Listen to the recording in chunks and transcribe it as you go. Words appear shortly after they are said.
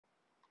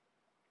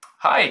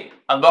Hi,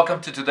 and welcome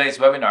to today's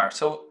webinar.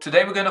 So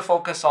today we're going to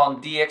focus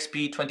on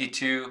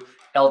DXP22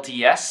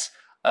 LTS.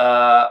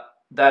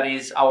 That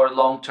is our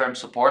long-term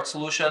support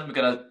solution. We're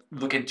going to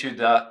look into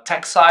the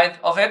tech side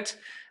of it,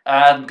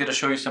 and I'm going to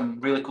show you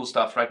some really cool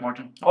stuff, right,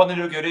 Martin? All the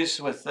new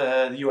goodies with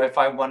the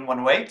UI5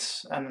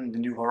 1108 and the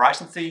new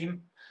Horizon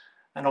theme,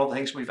 and all the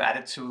things we've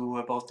added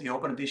to both the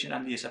Open Edition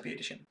and the SAP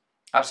Edition.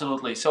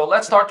 Absolutely. So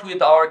let's start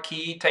with our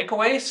key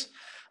takeaways.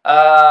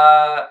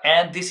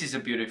 And this is a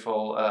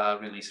beautiful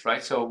release,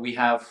 right? So we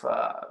have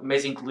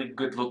amazingly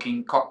good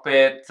looking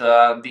cockpit.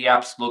 The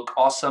apps look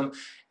awesome.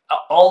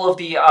 All of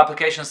the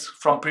applications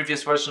from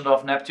previous version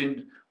of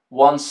Neptune,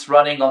 once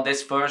running on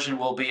this version,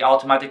 will be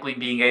automatically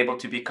being able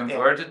to be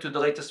converted to the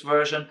latest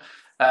version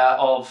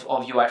of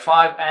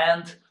UI5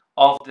 and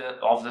of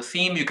the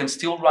theme. You can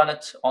still run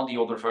it on the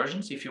older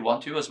versions if you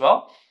want to as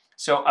well.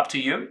 So up to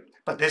you.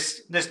 But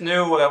this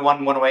new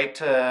 1108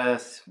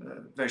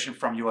 version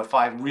from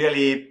UI5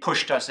 really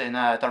pushed us in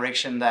a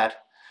direction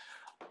that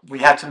we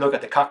had to look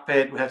at the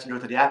cockpit, we had to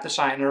look at the app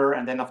designer,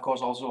 and then of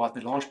course also at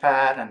the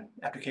launchpad and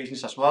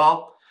applications as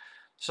well.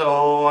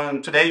 So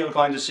today you're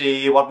going to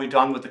see what we've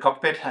done with the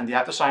cockpit and the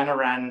app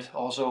designer, and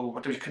also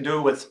what we can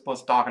do with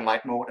both dark and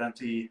light mode and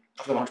the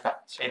launchpad.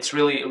 It's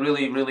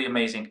really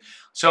amazing.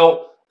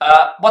 So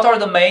what are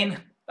the main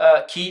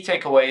key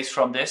takeaways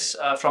from this,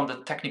 from the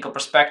technical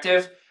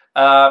perspective?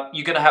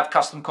 You're going to have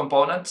custom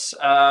components.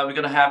 We're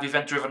going to have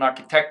event-driven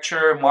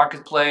architecture,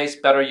 marketplace,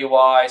 better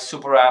UI,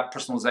 super app,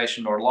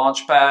 personalization, or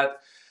launchpad.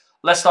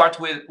 Let's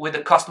start with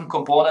the custom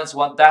components,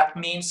 what that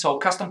means. So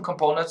custom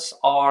components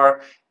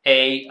are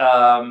a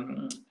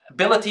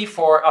ability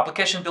for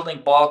application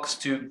building blocks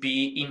to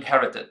be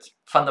inherited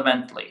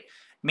fundamentally,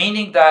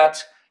 meaning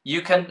that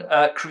you can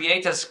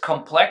create as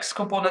complex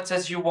components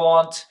as you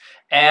want,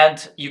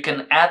 and you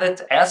can add it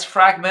as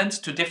fragments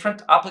to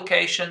different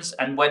applications,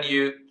 and when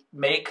you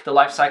make the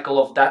life cycle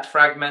of that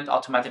fragment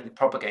automatically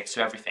propagates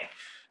to everything.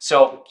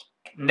 So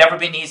never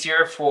been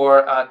easier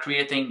for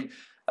creating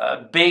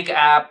big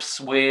apps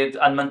with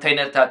and maintain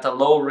it at a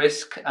low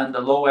risk and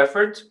a low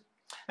effort.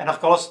 And of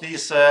course,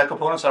 these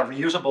components are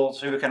reusable,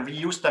 so you can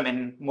reuse them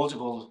in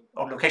multiple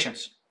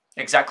locations.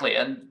 Exactly,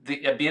 and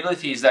the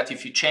ability is that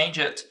if you change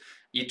it,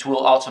 it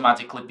will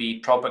automatically be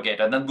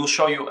propagated. And then we'll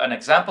show you an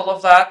example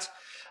of that.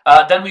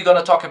 Then we're going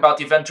to talk about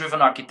event-driven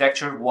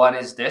architecture. What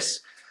is this?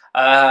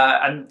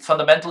 And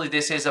fundamentally,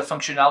 this is a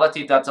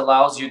functionality that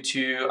allows you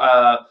to,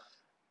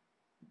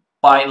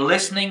 by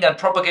listening and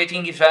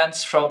propagating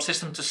events from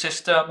system to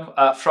system,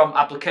 from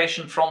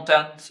application front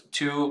end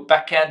to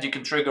back end, you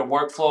can trigger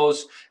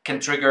workflows, can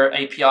trigger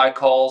API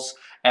calls,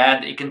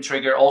 and it can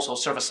trigger also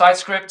server-side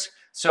scripts.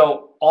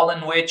 So all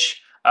in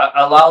which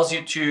allows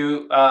you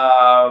to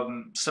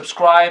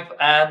subscribe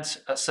and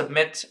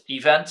submit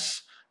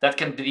events that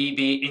can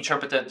be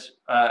interpreted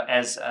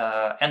as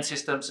end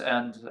systems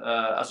and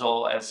as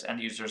well as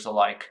end users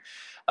alike.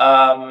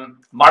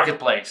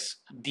 Marketplace.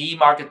 The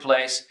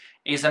marketplace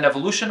is an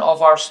evolution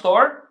of our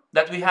store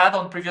that we had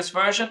on previous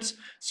versions.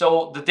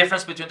 So the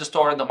difference between the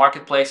store and the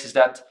marketplace is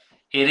that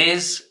it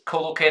is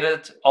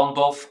co-located on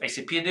both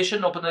SAP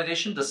Edition, Open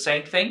Edition, the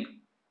same thing.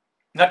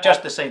 Not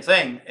just the same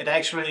thing, it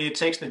actually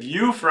takes the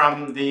view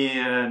from the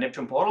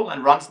Neptune portal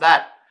and runs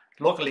that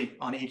locally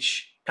on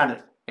each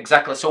tenant.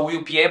 Exactly. So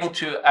we'll be able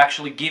to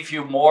actually give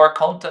you more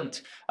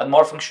content and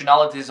more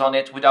functionalities on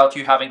it without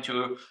you having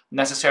to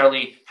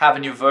necessarily have a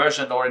new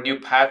version or a new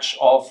patch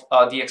of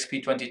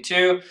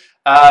DXP22.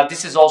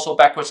 This is also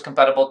backwards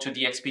compatible to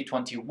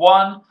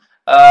DXP21,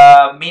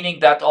 meaning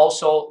that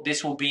also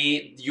this will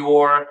be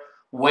your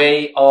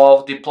way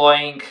of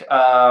deploying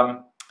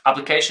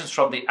applications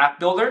from the app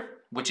builder,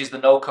 which is the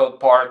no-code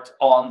part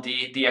on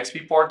the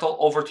DXP portal,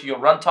 over to your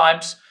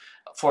runtimes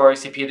for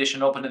SAP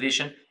Edition, Open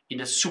Edition, in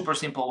a super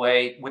simple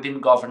way within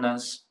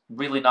governance,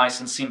 really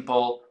nice and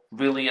simple,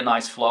 really a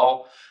nice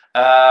flow.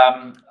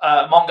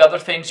 Among other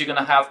things, you're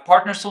going to have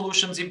partner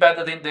solutions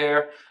embedded in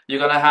there. You're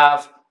going to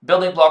have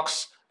building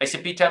blocks,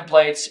 SAP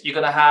templates. You're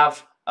going to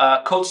have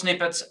code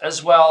snippets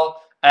as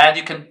well. And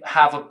you can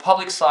have a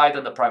public side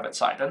and a private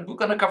side. And we're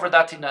going to cover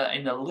that in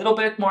a little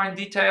bit more in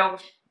detail.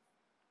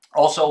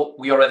 Also,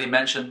 we already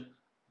mentioned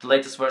the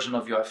latest version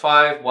of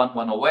UI5,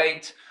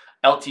 1108,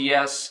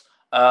 LTS,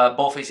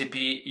 both SAP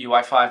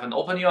UI5 and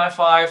Open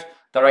UI5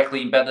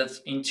 directly embedded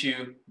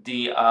into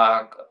the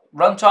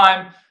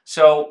runtime.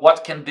 So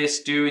what can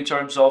this do in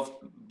terms of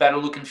better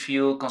look and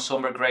feel,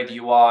 consumer grade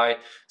UI?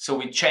 So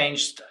we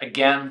changed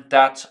again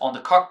that on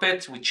the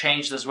cockpit. We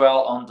changed as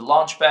well on the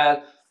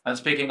launchpad. And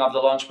speaking of the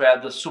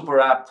launchpad, the super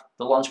app,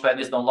 the launchpad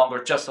is no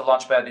longer just a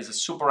launchpad, it's a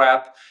super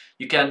app.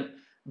 You can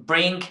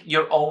bring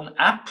your own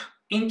app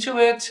into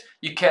it.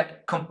 You can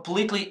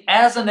completely,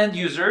 as an end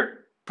user,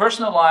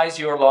 personalize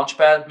your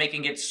launchpad,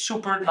 making it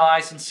super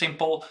nice and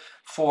simple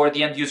for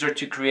the end user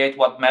to create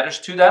what matters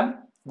to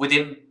them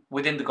within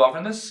the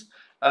governance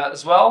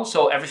as well.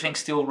 So everything's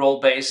still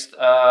role-based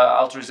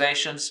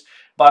authorizations,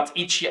 but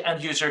each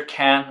end user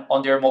can,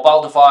 on their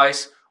mobile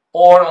device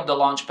or on the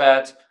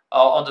launchpad,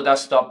 on the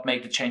desktop,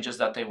 make the changes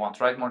that they want,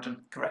 right,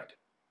 Morten? Correct.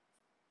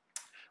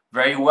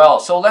 Very well.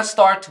 So let's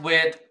start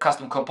with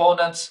custom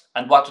components.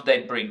 And what do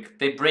they bring?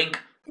 They bring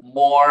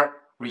more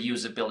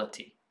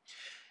reusability.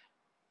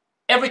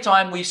 Every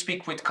time we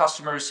speak with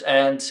customers,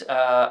 and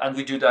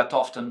we do that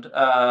often,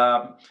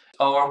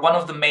 or one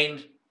of the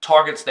main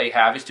targets they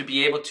have is to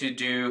be able to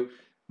do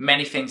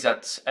many things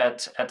at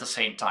the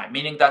same time,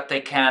 meaning that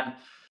they can,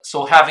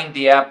 so having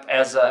the app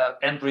as an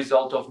end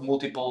result of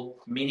multiple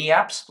mini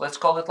apps, let's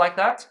call it like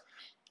that.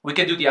 We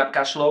can do the app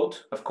cache load,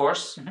 of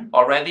course,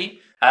 already.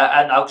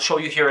 And I'll show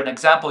you here an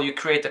example. You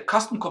create a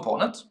custom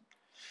component.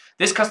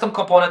 This custom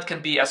component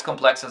can be as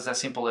complex as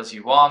simple as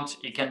you want.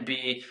 It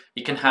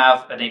can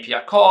have an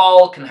API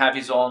call, can have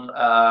its own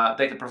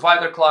data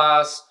provider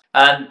class.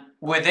 And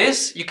with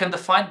this, you can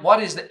define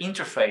what is the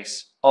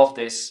interface of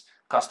this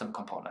custom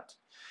component.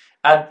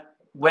 And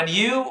when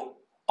you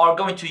are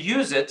going to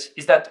use it,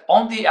 is that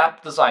on the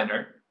app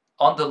designer,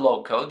 on the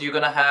low code, you're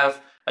going to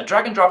have a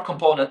drag and drop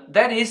component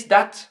that is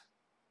that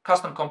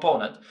custom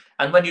component.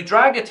 And when you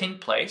drag it in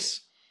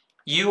place,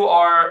 you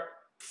are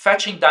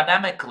fetching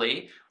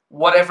dynamically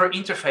whatever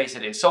interface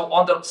it is. So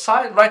on the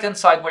side, right-hand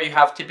side, where you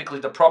have typically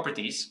the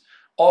properties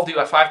of the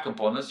UI5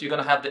 components, you're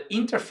going to have the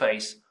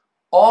interface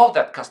of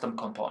that custom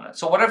component.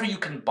 So whatever you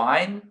can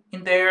bind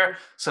in there,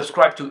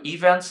 subscribe to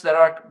events that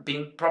are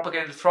being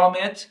propagated from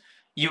it,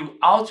 you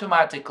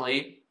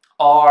automatically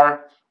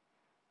are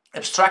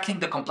abstracting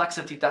the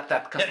complexity that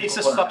custom it's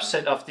a component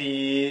subset of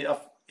the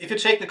if you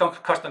take the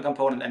custom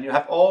component and you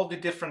have all the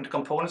different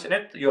components in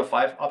it, your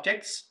 5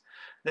 objects,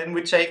 then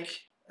we take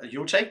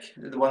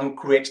the one who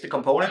creates the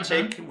component,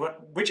 take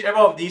whichever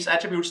of these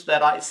attributes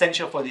that are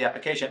essential for the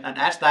application and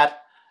adds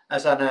that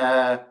as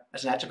an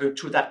attribute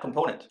to that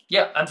component.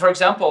 Yeah, and for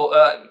example,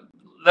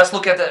 let's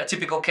look at a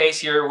typical case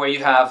here where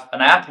you have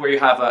an app where you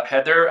have a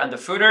header and a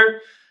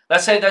footer.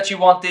 Let's say that you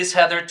want this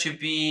header to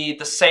be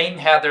the same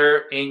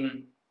header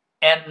in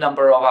n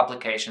number of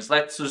applications.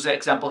 Let's use the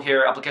example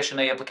here, application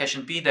A,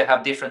 application B, they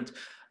have different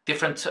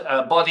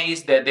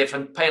bodies, they're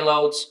different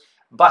payloads,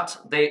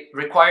 but they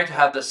require to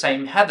have the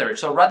same header.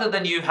 So rather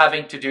than you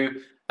having to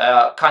do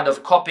kind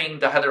of copying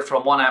the header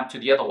from one app to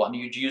the other one,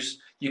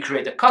 you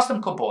create a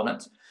custom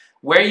component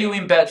where you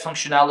embed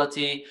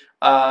functionality,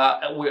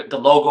 with the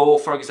logo,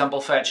 for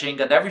example,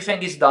 fetching, and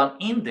everything is done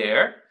in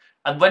there.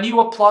 And when you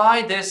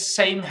apply this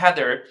same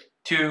header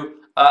to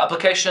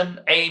application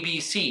A, B,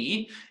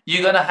 C,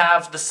 you're going to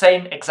have the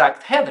same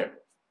exact header.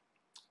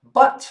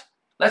 But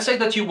let's say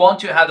that you want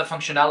to add a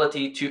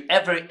functionality to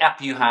every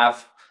app you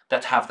have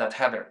that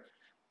header.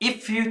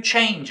 If you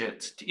change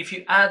it, if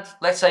you add,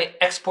 let's say,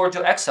 export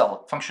to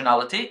Excel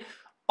functionality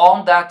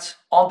on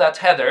that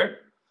header,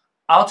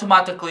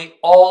 automatically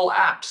all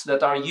apps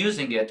that are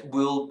using it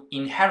will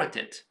inherit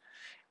it.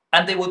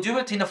 And they will do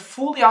it in a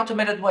fully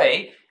automated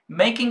way,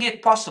 making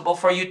it possible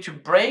for you to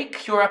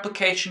break your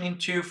application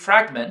into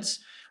fragments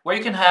where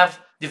you can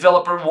have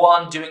developer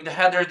 1 doing the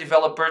header,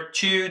 developer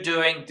 2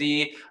 doing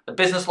the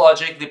business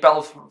logic,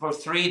 developer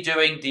 3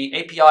 doing the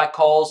API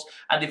calls,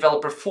 and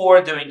developer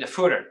 4 doing the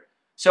footer.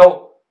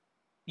 So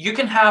you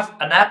can have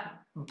an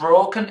app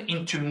broken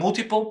into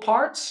multiple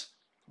parts,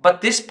 but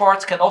these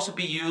parts can also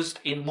be used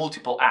in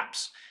multiple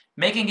apps,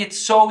 making it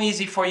so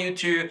easy for you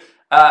to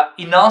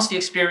enhance the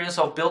experience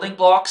of building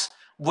blocks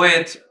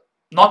with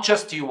not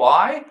just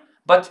UI,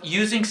 but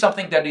using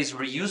something that is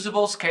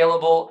reusable,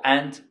 scalable,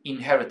 and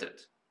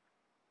inherited.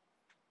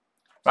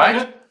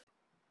 Right?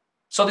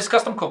 So these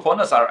custom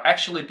components are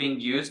actually being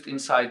used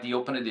inside the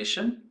Open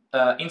Edition,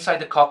 inside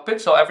the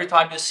cockpit. So every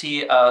time you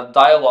see a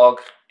dialog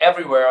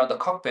everywhere on the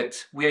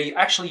cockpit, we are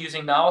actually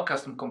using now a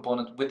custom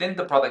component within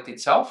the product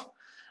itself,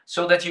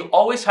 so that you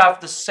always have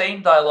the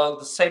same dialog,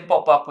 the same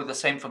pop-up with the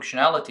same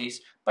functionalities,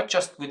 but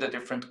just with a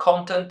different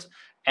content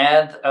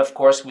and, of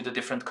course, with a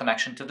different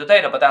connection to the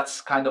data. But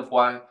that's kind of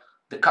why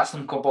the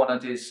custom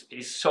component is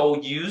so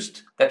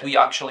used, that we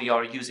actually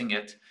are using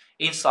it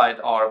inside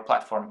our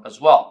platform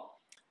as well.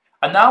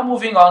 And now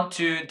moving on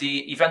to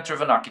the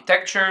event-driven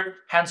architecture,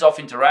 hands-off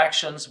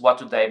interactions, what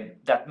do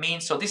that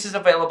mean? So this is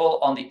available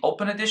on the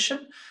Open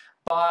Edition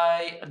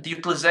by the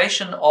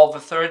utilization of a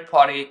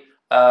third-party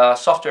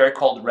software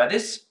called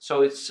Redis.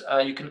 So it's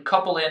you can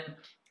couple in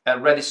a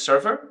Redis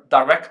server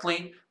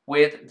directly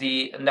with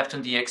the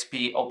Neptune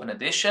DXP Open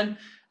Edition.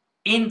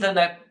 In the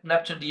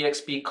Neptune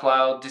DXP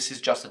cloud, this is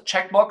just a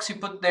checkbox you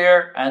put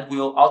there, and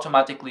we'll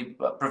automatically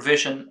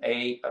provision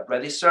a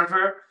Redis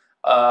server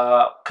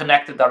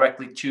connected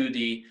directly to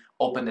the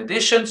Open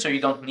Edition, so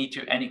you don't need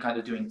to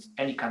doing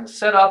any kind of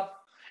setup.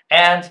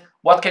 And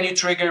what can you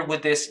trigger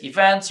with this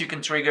events? You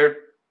can trigger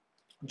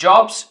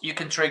jobs, you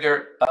can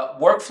trigger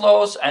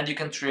workflows, and you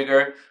can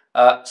trigger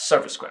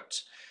service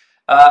scripts.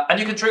 And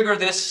you can trigger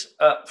this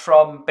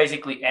from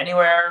basically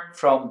anywhere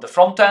from the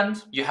front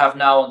end. You have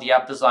now on the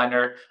app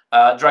designer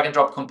drag and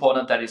drop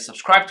component that is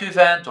subscribe to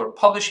event or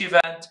publish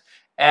event,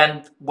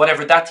 and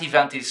whatever that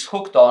event is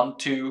hooked on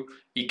to,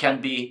 it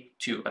can be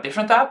to a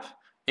different app,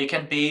 it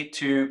can be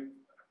to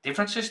a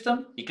different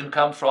system, it can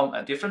come from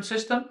a different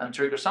system and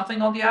trigger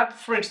something on the app.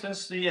 For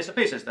instance, the SAP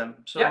system.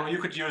 So you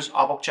could use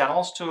ABAP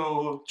channels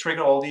to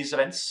trigger all these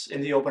events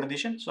in the Open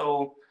Edition.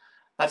 So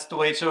That's the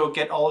way to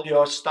get all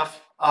your stuff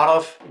out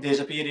of the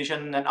SAP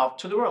edition and out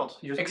to the world.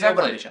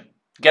 Exactly. Edition.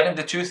 Getting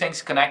the two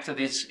things connected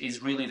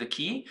is really the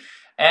key.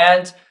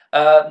 And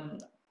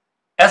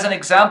as an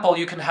example,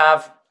 you can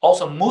have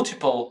also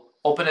multiple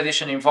Open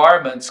Edition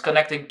environments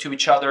connecting to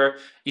each other,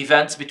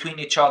 events between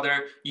each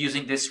other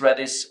using this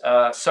Redis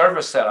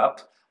server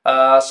setup,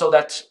 so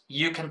that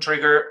you can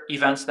trigger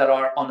events that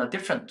are on a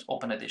different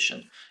Open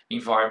Edition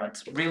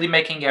environment, really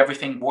making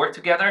everything work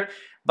together.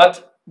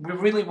 But we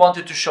really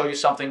wanted to show you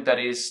something that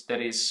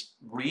is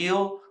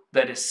real,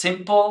 that is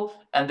simple,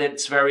 and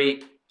that's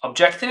very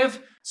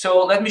objective.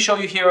 So let me show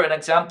you here an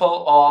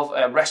example of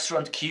a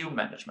restaurant queue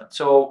management.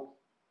 So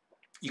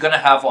you're going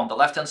to have on the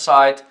left-hand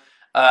side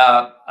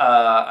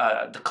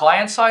the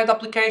client-side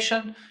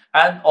application,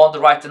 and on the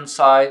right-hand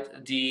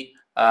side the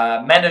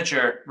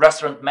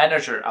restaurant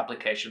manager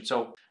application.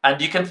 So,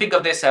 and you can think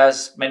of this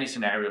as many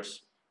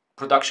scenarios: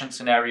 production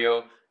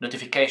scenario,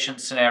 notification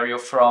scenario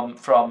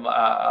from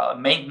a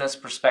maintenance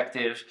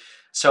perspective.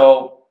 So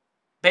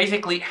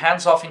basically,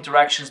 hands-off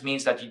interactions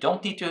means that you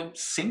don't need to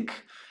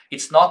sync.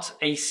 It's not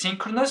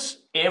asynchronous.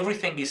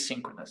 Everything is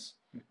synchronous.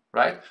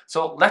 Right?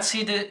 So let's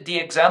see the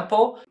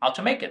example, how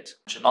to make it.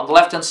 On the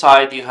left-hand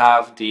side, you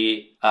have the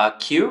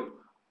queue.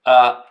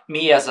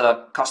 Me as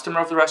a customer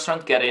of the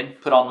restaurant, get in,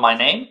 put on my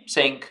name,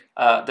 saying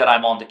that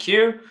I'm on the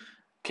queue,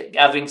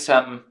 having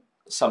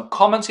some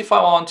comments if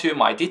I want to,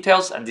 my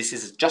details, and this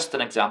is just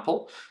an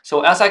example.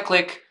 So as I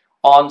click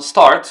on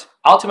start,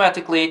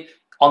 automatically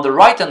on the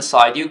right-hand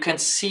side, you can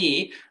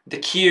see the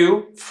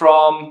queue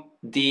from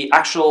the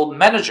actual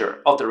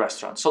manager of the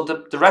restaurant. So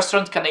the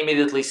restaurant can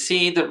immediately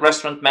see, the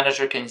restaurant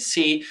manager can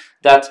see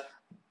that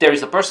there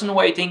is a person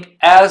waiting.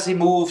 As he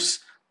moves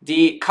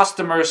the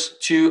customers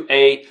to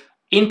a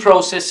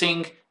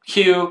in-processing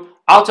queue,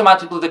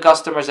 automatically the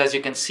customers, as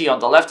you can see on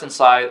the left-hand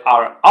side,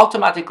 are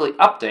automatically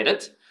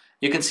updated.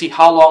 You can see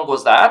how long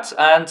was that,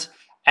 and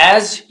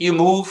as you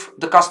move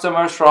the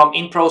customers from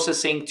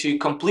in-processing to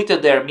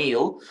completed their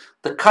meal,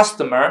 the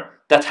customer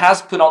that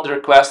has put on the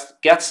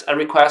request gets a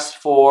request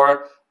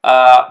for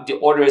the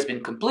order has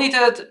been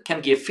completed,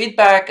 can give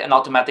feedback, and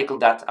automatically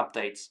that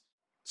updates.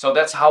 So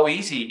that's how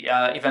easy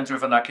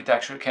event-driven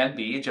architecture can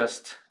be.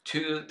 Just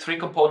 2-3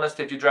 components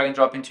that you drag and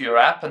drop into your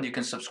app, and you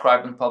can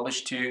subscribe and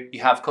publish to.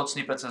 You have code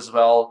snippets as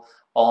well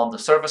on the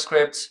server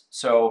scripts,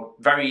 so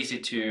very easy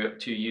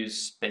to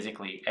use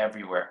basically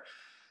everywhere.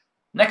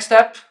 Next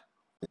step,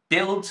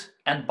 build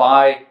and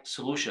buy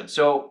solutions.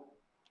 So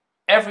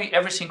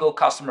every single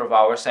customer of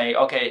ours saying,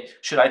 okay,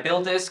 should I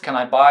build this? Can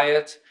I buy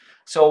it?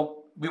 So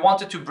we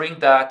wanted to bring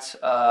that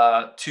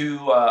to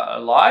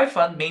life,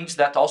 and means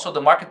that also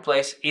the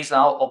marketplace is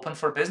now open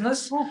for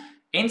business. Ooh.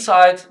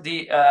 Inside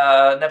the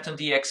Neptune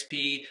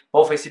DXP,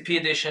 both SAP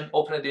Edition,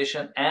 Open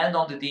Edition, and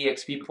on the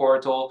DXP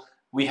portal,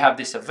 we have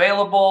this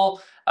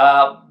available.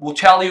 We'll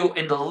tell you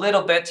in a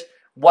little bit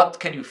what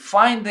can you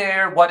find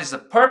there, what is the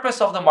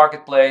purpose of the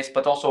marketplace,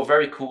 but also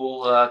very cool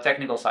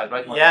technical side,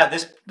 right, Martin? Yeah,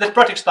 this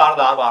project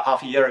started out about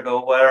half a year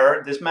ago,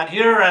 where this man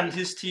here and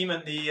his team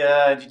and the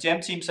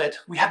GM team said,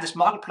 we have this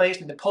marketplace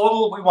in the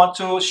portal, we want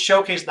to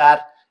showcase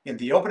that in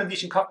the Open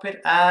Edition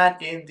cockpit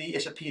and in the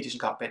SAP Edition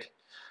cockpit.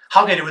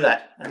 How can I do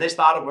that? And they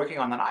started working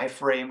on an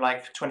iframe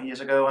like 20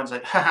 years ago and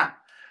said,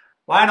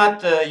 why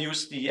not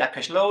use the app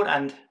cache load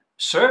and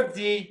serve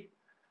the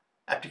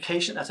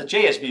application as a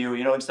JS view?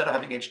 You know, instead of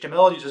having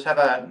HTML, you just have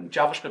a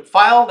JavaScript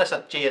file that's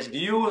a JS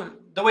view,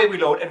 the way we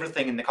load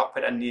everything in the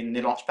cockpit and in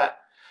the Launchpad.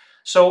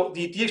 So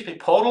the DXP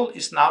portal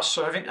is now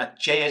serving a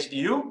JS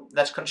view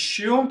that's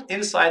consumed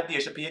inside the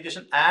SAP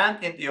Edition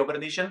and in the Open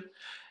Edition.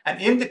 And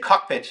in the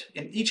cockpit,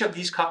 in each of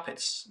these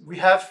cockpits, we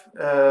have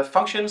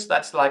functions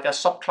that's like a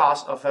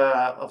subclass of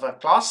a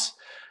class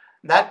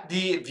that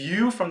the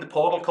view from the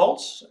portal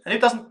calls. And it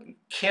doesn't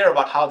care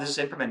about how this is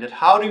implemented.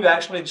 How do you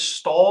actually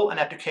install an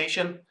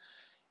application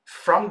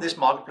from this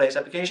marketplace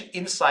application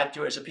inside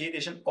your SAP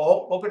Edition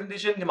or Open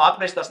Edition? The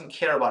marketplace doesn't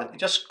care about it. It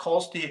just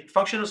calls the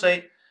function to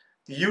say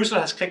the user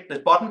has clicked this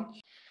button,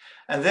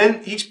 and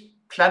then each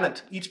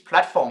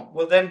platform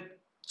will then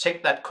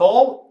take that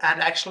call and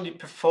actually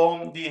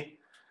perform the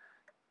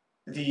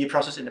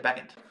process in the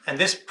backend. And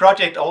this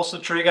project also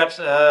triggered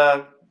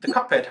the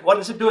cockpit. What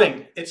is it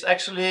doing? It's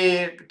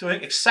actually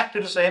doing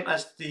exactly the same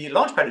as the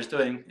Launchpad is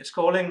doing. It's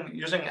calling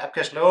using app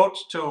cache load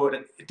to.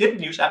 It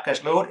didn't use app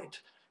cache load.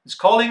 It's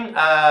calling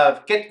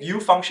get view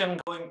function,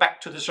 going back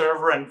to the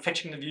server and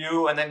fetching the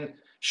view and then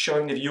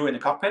showing the view in the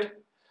cockpit.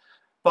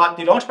 But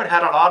the Launchpad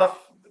had a lot of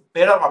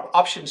better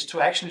options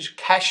to actually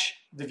cache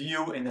the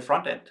view in the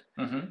front end.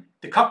 Mm-hmm.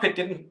 The cockpit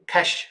didn't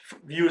cache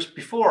views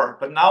before,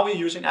 but now we're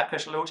using app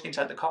cache loads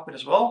inside the cockpit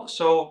as well.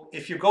 So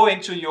if you go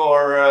into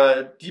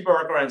your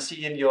debugger and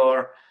see in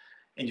your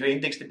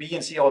IndexedDB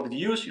and see all the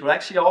views, you'll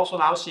actually also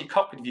now see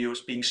cockpit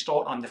views being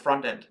stored on the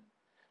front end.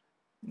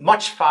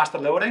 Much faster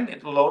loading.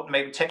 It will load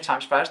maybe 10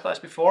 times faster as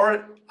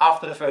before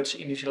after the first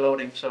initial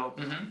loading. So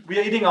we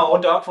are eating our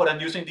own dog food and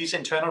using these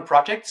internal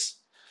projects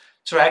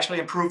to actually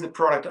improve the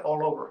product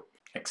all over.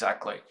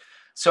 Exactly.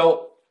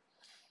 So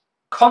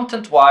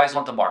content-wise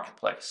on the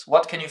marketplace,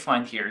 what can you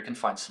find here? You can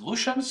find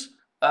solutions,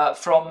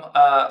 from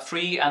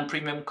free and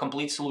premium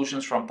complete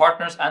solutions from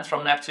partners and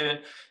from Neptune.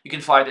 You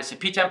can find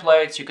SAP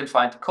templates, you can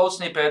find code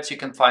snippets, you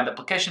can find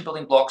application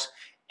building blocks,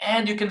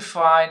 and you can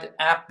find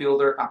app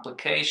builder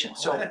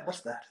applications. So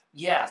what's that?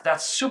 Yeah,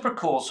 that's super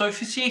cool. So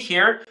if you see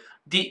here,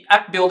 the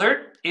app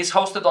builder is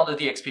hosted on the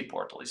DXP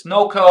portal. It's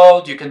no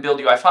code. You can build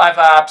UI5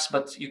 apps,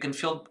 but you can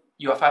build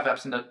UI5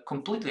 apps in a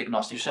completely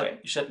agnostic way.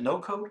 You said no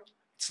code?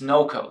 It's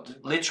no code,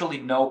 literally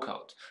no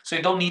code. So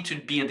you don't need to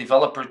be a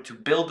developer to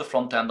build the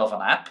front end of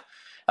an app.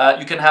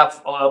 You can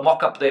have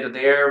mock-up data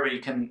there, where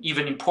you can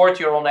even import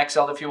your own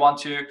Excel if you want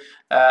to,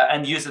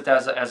 and use it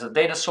as a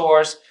data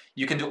source.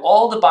 You can do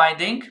all the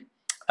binding.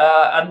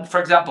 And for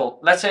example,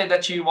 let's say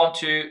that you want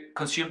to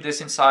consume this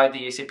inside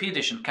the SAP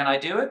edition. Can I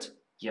do it?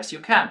 Yes, you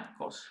can, of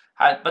course.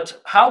 But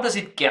how does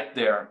it get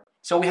there?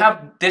 So we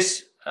have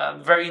this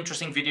very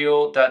interesting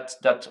video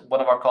that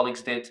one of our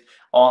colleagues did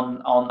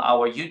on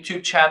our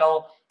YouTube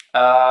channel.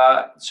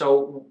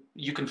 So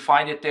you can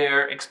find it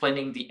there,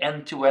 explaining the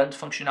end-to-end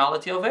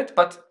functionality of it.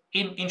 But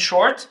in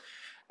short,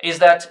 is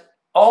that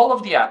all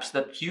of the apps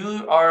that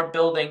you are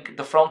building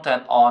the front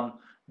end on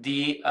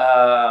the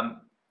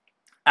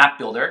app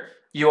builder,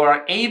 you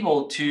are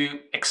able to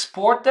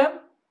export them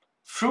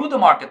through the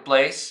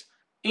marketplace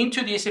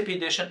into the SAP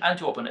edition and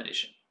to Open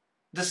Edition.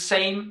 The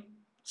same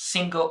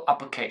single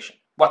application.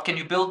 What can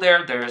you build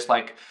there? There's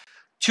like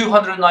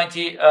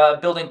 290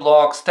 building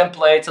blocks,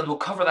 templates, and we'll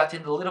cover that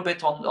in a little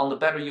bit on the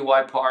better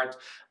UI part.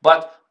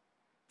 But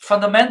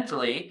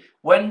fundamentally,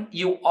 when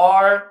you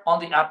are on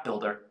the app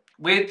builder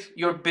with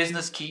your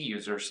business key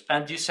users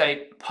and you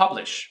say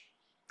publish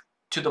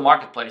to the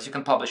marketplace, you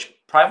can publish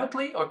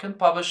privately or you can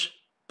publish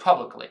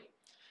publicly.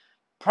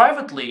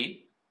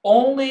 Privately,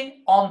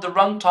 only on the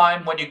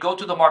runtime when you go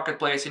to the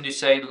marketplace and you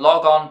say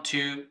log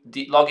into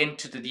the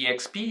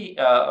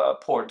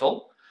DXP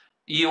portal,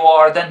 you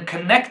are then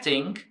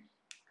connecting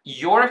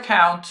your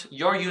account,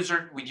 your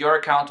user with your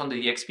account on the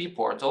DXP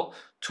portal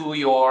to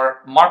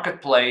your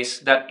marketplace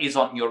that is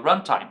on your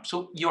runtime.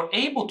 So you're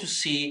able to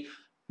see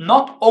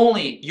not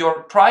only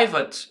your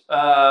private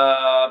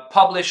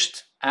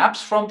published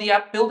apps from the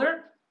app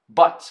builder,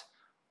 but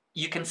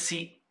you can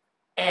see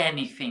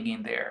anything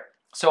in there.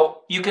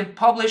 So you can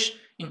publish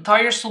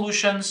entire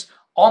solutions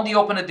on the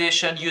Open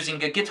Edition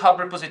using a GitHub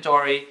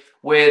repository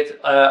with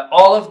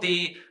all of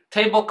the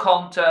table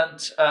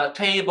content,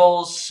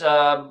 tables,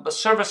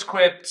 server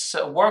scripts,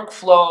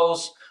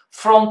 workflows,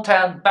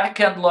 front-end,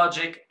 back-end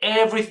logic,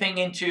 everything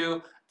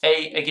into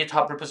a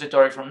GitHub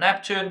repository from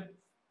Neptune.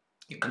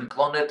 You can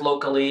clone it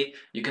locally,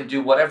 you can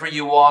do whatever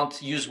you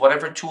want, use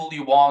whatever tool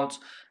you want,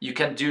 you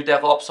can do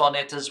DevOps on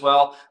it as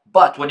well.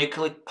 But when you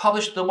click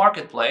publish to the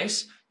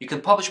marketplace, you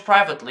can publish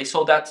privately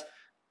so that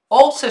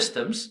all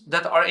systems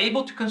that are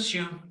able to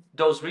consume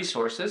those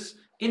resources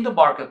in the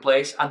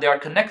marketplace and they are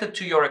connected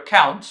to your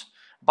account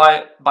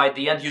by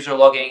the end user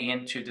logging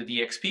into the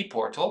DXP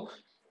portal,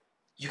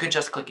 you can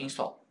just click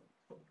install.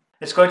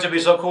 It's going to be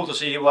so cool to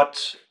see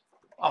what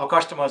our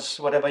customers,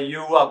 whatever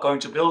you are going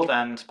to build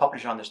and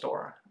publish on the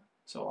store.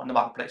 So on the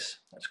marketplace,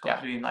 that's going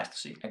to be nice to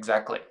see.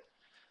 Exactly.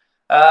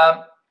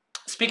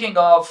 Speaking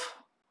of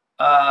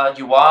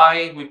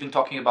UI, we've been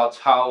talking about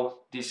how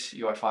this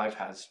UI5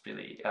 has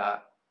really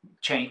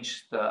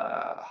changed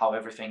how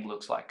everything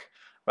looks like,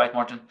 right,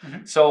 Martin?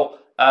 Mm-hmm. So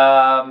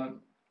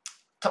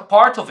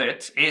part of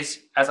it is,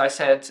 as I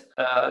said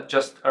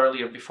just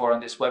earlier before on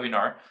this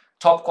webinar,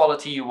 top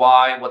quality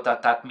UI, what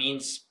that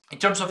means. In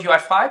terms of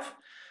UI5,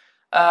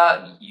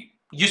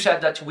 you said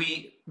that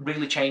we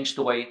really changed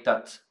the way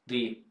that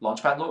the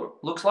Launchpad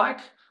looks like,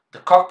 the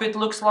cockpit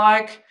looks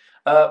like,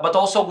 but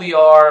also we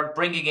are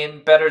bringing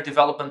in better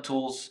development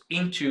tools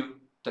into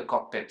the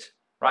cockpit,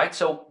 right?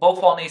 So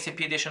both on SAP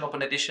Edition,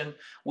 Open Edition,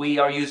 we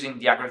are using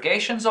the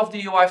aggregations of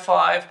the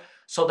UI5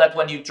 so that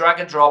when you drag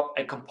and drop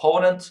a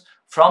component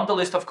from the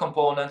list of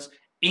components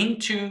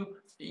into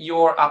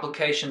your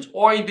applications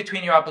or in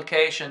between your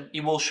application,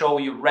 it will show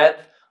you red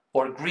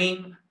or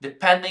green,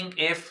 depending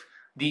if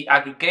the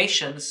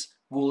aggregations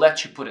will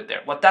let you put it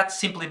there. What that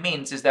simply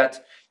means is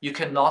that you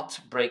cannot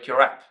break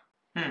your app.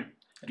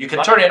 You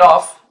can turn it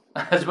off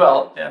as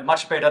well. Yeah,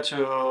 much better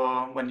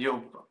to when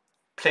you're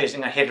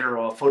placing a header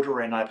or a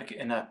footer in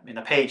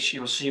a page,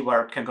 you'll see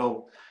where it can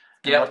go.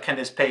 And what can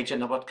this page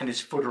and what can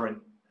this footer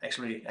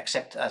actually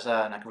accept as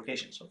an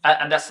aggregation. So.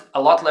 And that's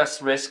a lot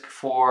less risk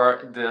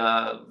for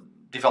the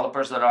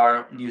developers that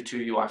are new to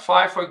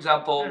UI5, for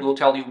example. We'll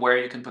tell you where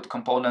you can put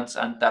components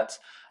and that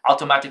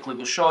automatically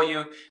will show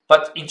you.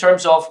 But in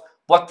terms of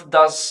what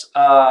does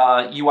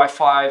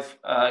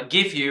UI5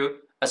 give you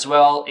as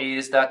well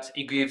is that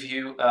it gives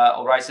you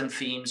Horizon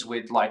themes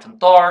with light and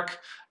dark,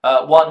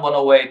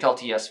 1.108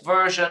 LTS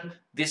version.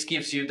 This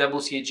gives you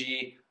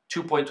WCAG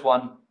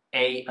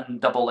 2.1A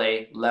and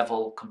AA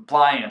level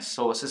compliance.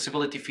 So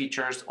accessibility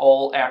features,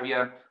 all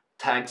area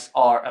tags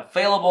are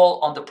available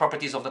on the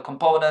properties of the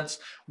components.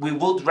 We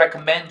would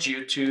recommend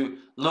you to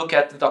look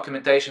at the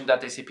documentation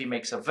that SAP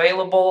makes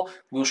available.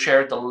 We'll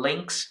share the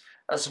links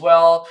as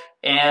well,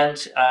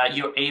 and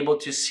you're able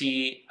to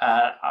see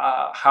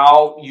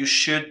how you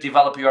should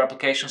develop your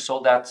application so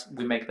that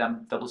we make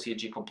them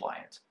WCAG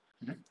compliant,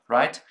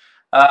 right?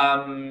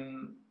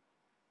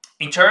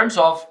 In terms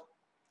of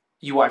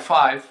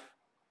UI5,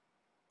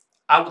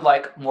 I would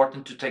like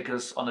Morten to take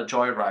us on a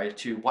joyride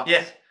to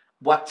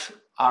what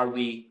are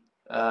we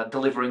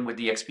delivering with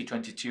the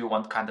XP22,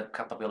 what kind of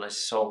capabilities.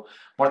 So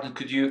Morten,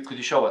 could you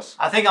show us?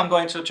 I think I'm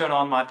going to turn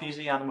on my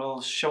PC and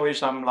we'll show you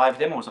some live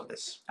demos of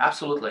this.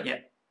 Absolutely. Yeah.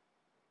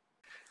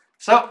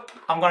 So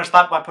I'm going to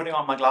start by putting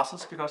on my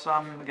glasses because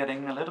I'm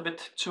getting a little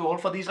bit too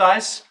old for these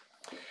eyes.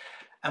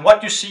 And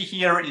what you see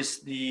here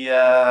is the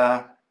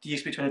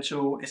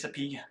DXP22 SAP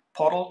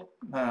portal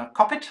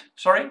cockpit.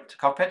 Sorry, it's a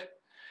cockpit.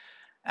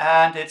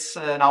 And it's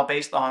now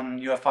based on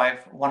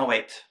UI5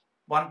 108.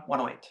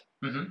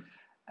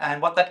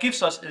 And what that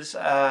gives us is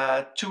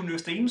two new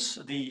themes,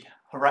 the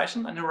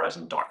Horizon and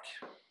Horizon Dark,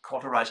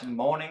 called Horizon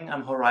Morning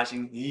and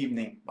Horizon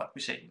Evening, what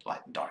we say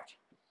light and dark.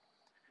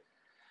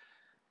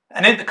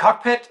 And in the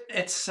cockpit,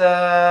 it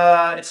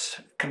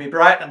can be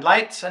bright and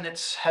light, and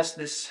it has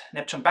this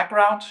Neptune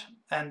background,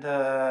 and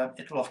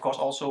it will of course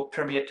also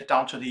permeate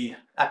down to the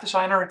app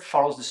designer. It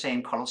follows the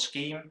same color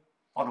scheme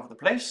all over the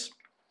place.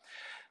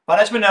 But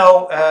as we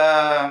know,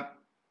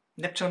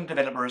 Neptune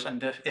developers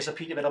and the SAP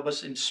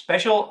developers in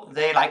special,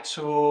 they like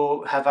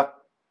to have a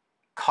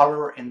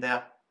color in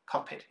their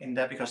cockpit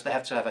because they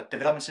have to have a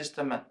development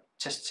system, a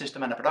test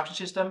system, and a production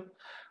system.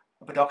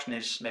 The production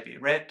is maybe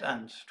red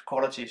and the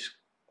quality is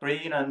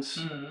green, and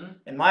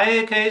in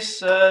my case,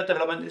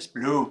 development is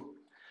blue.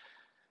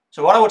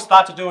 So what I would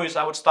start to do is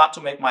I would start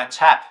to make my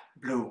tab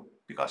blue,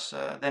 because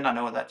then I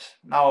know that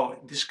now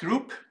this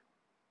group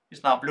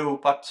is now blue,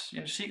 but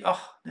you see,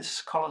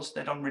 these colors,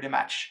 they don't really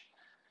match.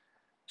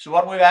 So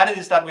what we've added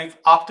is that we've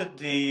opted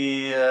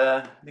the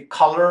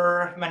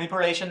color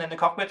manipulation in the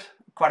cockpit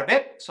quite a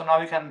bit. So now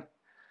you can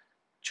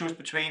choose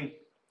between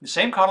the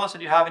same colors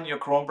that you have in your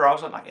Chrome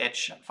browser, like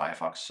Edge and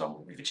Firefox.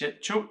 So if you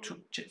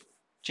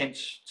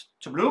change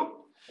to blue,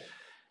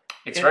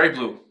 it's very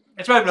blue.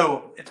 It's very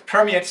blue. It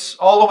permeates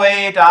all the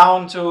way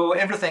down to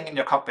everything in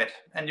your cockpit.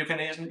 And you can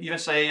even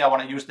say, I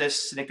want to use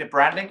this selected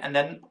branding, and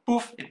then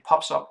poof, it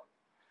pops up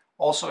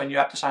also in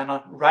your app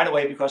designer right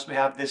away, because we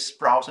have this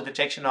browser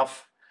detection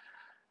of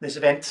this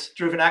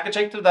event-driven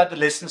architecture that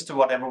listens to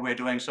whatever we're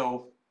doing.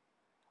 So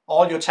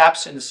all your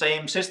tabs in the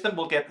same system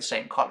will get the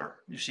same color.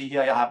 You see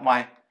here I have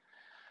my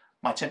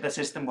template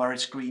system where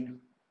it's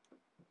green.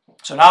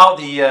 So now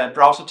the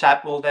browser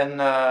tab will then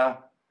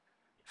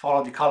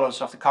follow the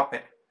colors of the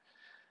cockpit.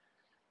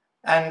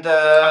 And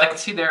I can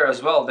see there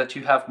as well that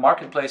you have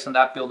Marketplace and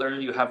App Builder,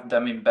 you have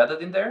them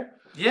embedded in there.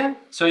 Yeah.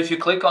 So if you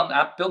click on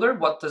App Builder,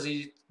 what does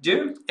it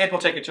do? It will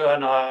take you to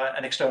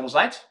an external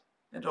site.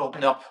 It will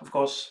open up, of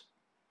course,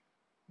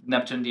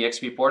 Neptune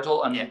DXP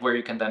portal, and where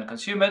you can then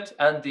consume it.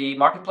 And the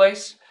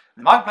Marketplace?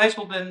 The Marketplace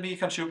will then be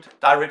consumed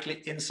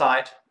directly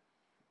inside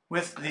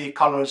with the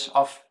colors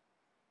of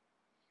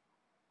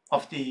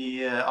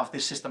the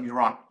system you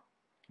run.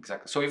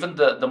 Exactly. So even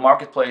the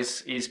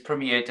Marketplace is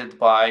permeated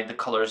by the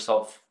colors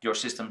of your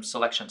system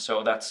selection.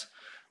 So that's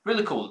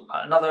really cool.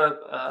 Another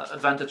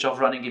advantage of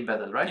running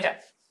embedded, right? Yeah.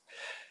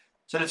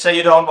 So let's say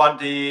you don't want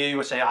you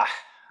would say,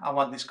 I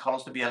want these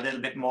colors to be a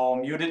little bit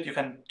more muted. You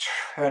can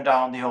turn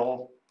down the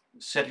whole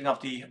setting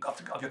of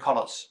your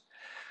colors.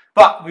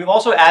 But we've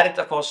also added,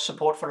 of course,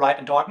 support for light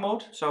and dark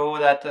mode, so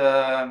that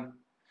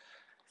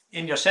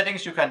in your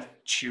settings you can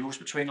choose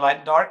between light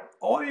and dark,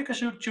 or you can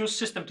choose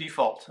system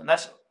default, and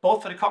that's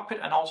both for the cockpit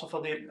and also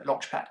for the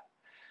launchpad.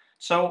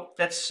 So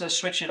let's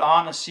switch it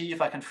on and see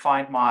if I can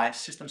find my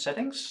system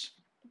settings.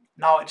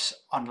 Now it's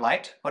on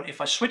light, but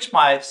if I switch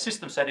my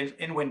system settings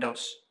in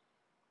Windows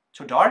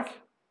to dark,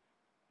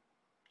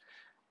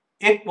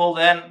 it will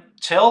then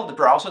tell the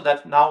browser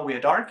that now we are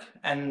dark,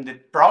 and the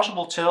browser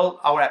will tell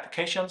our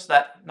applications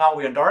that now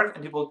we are dark,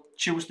 and it will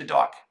choose the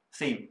dark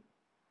theme.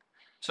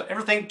 So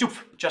everything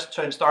just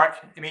turns dark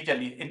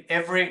immediately. In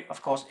every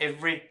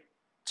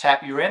tab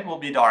you're in will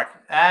be dark,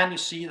 and you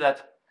see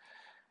that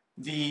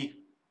the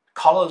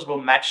colors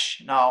will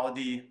match now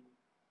the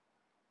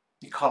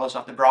colors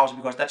of the browser,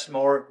 because that's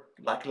more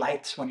like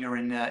light when you're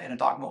in a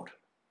dark mode.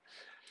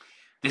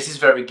 This is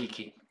very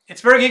geeky.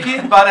 It's very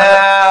geeky, but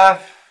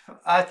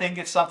I think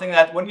it's something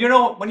that when you're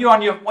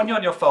on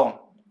your phone,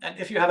 and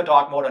if you have a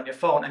dark mode on your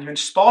phone and you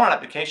install an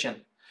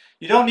application,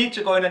 you don't need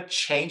to go in and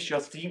change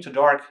your theme to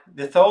dark.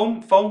 The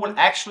phone will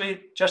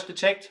actually just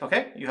detect,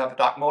 okay, you have a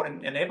dark mode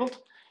enabled.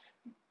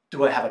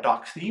 Do I have a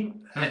dark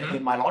theme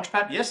in my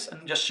Launchpad? Yes,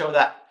 and just show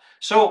that.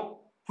 So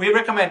we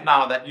recommend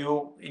now that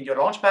you, in your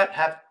Launchpad,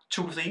 have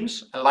two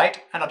themes, a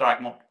light and a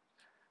dark mode.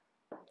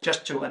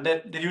 Just two, and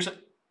the user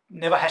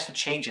never has to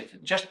change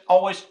it. Just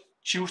always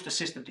choose the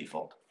system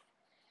default.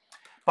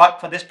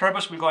 But for this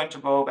purpose, we're going to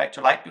go back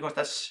to light, because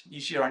that's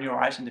easier on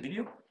your eyes in the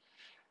video.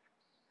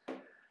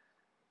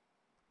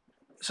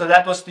 So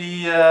that was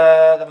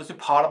the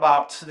part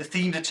about the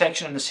theme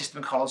detection and the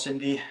system colors in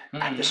the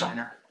app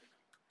designer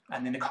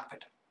and in the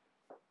cockpit.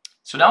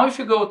 So now if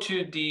you go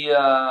to the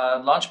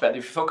Launchpad, if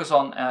you focus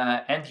on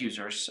end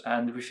users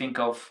and we think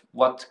of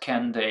what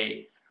can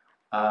they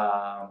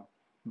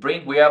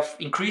bring, we have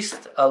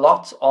increased a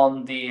lot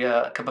on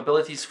the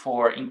capabilities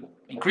for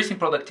increasing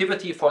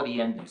productivity for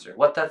the end user.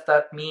 What does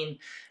that mean?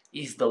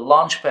 Is the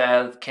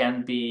Launchpad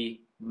can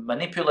be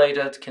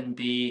manipulated, can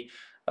be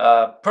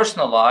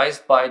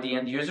personalized by the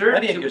end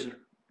user,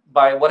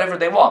 by whatever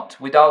they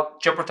want,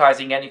 without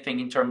jeopardizing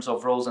anything in terms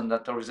of roles and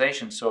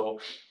authorization.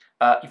 So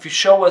if you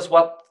show us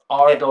what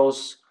are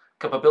those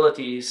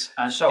capabilities,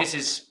 and so this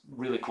is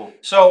really cool.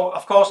 So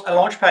of course a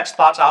Launchpad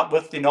starts out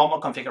with the normal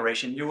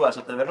configuration. You as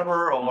a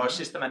developer or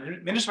system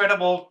administrator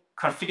will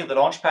configure the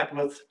Launchpad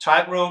with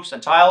tile groups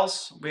and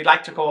tiles. We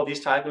like to call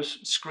these tile groups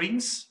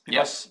screens,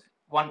 because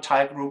one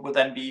tile group will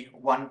then be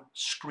one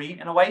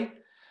screen in a way.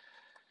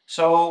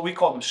 So we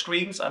call them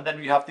screens, and then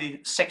we have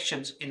the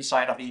sections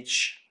inside of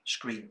each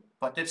screen.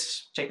 But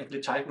it's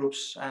technically tile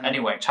groups and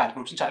tile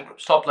groups and tile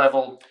groups. Top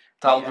level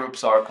tile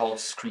groups are called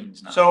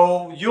screens now.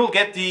 So you'll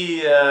get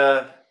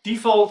the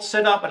default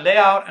setup and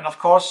layout, and of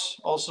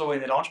course also in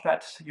the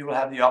Launchpad you will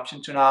have the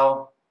option to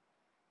now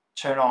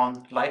turn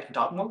on light and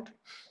dark mode.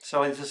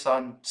 So this is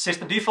on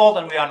system default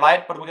and we are on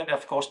light, but we can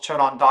of course turn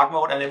on dark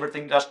mode and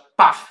everything just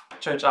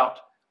turns out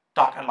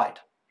dark and light.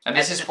 And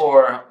this is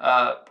for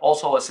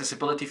also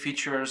accessibility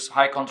features,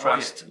 high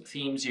contrast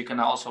themes. You can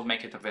also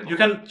make it available. You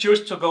can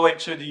choose to go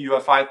into the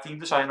UI5 theme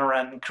designer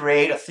and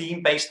create a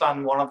theme based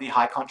on one of the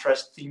high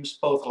contrast themes,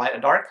 both light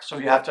and dark. So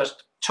you have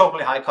just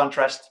totally high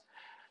contrast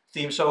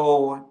theme.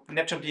 So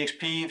Neptune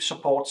DXP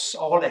supports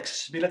all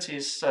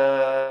accessibilities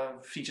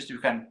features you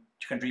can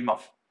dream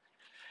of.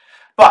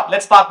 But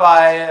let's start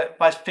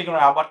by figuring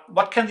out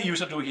what can the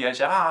user do here.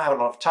 Say, I have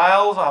a lot of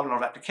tiles, I have a lot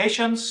of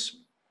applications.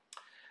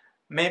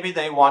 Maybe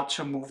they want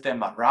to move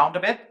them around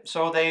a bit.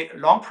 So they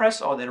long press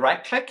or they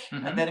right click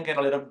and then get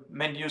a little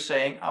menu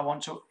saying, I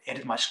want to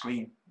edit my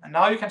screen. And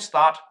now you can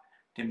start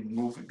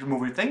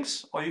removing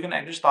things, or you can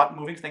actually start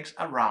moving things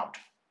around.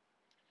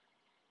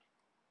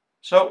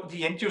 So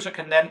the end user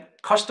can then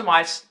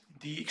customize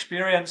the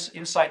experience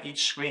inside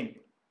each screen.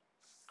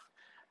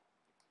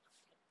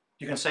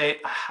 You can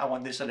say, I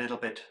want this a little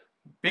bit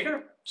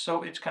bigger,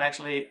 so it can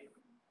actually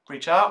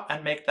reach out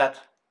and make that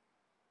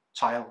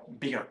tile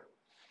bigger.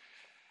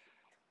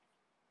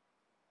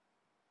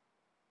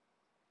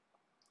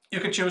 You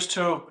can choose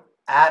to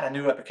add a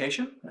new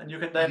application, and you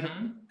can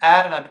then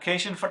add an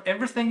application for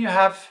everything you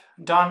have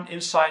done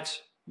inside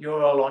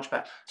your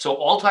Launchpad. So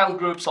all tile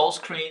groups, all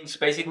screens,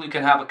 basically you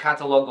can have a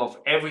catalog of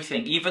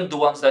everything, even the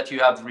ones that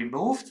you have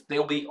removed,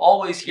 they'll be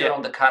always here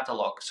on the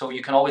catalog. So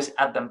you can always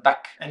add them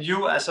back. And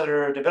you as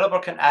a developer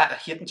can add a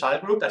hidden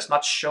tile group that's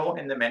not shown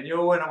in the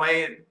menu in a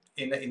way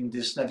in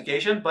this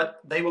navigation,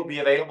 but they will be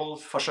available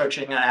for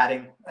searching and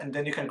adding. And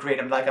then you can create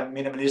them like a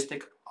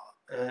minimalistic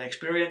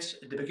experience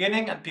at the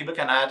beginning, and people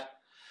can add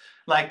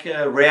like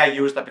rare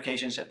used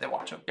applications if they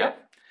want to. Yeah.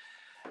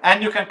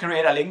 And you can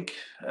create a link,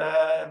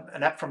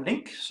 an app from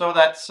link, so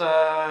that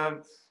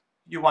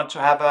you want to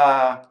have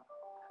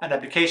an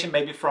application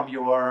maybe from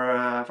your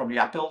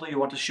app builder you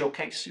want to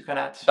showcase. You can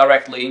add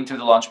directly into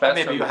the Launchpad.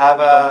 Maybe you have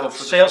a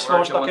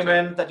Salesforce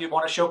document that you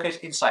want to showcase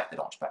inside the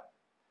Launchpad.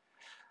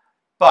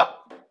 But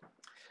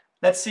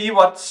let's see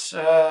what's...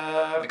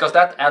 because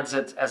that adds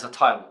it as a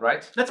tile,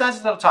 right? Let's add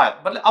it as a tile.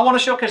 But I want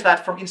to showcase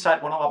that from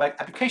inside one of our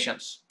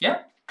applications.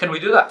 Yeah. Can we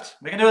do that?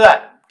 We can do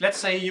that. Let's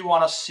say you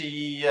want to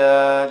see...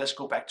 let's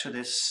go back to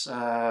this.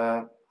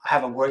 I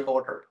have a work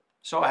order.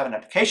 So I have an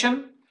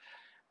application.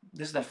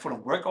 This is then full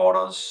of work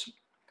orders.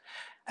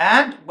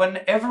 And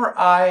whenever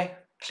I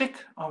click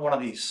on one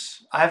of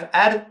these, I have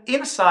added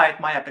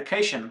inside my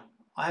application,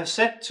 I have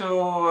set to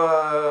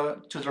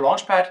the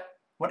Launchpad,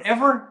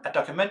 whenever a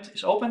document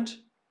is opened,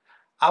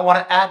 I want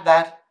to add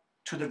that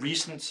to the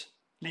recently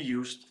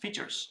used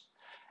features.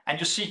 And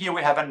you see here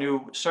we have a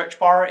new search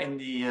bar in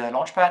the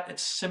Launchpad.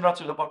 It's similar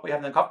to what we have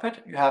in the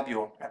cockpit. You have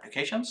your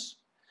applications,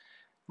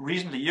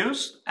 recently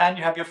used, and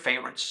you have your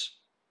favorites.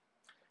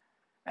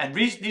 And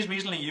these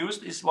recently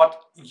used is what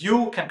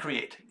you can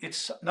create.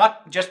 It's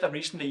not just a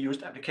recently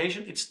used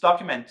application. It's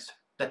documents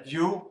that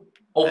you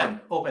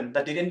open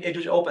that the end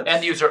user opens.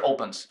 End user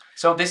opens.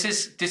 So this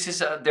is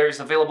there is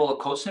available a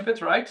code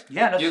snippet, right?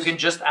 Yeah. You can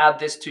just add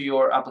this to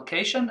your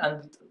application.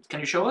 And can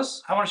you show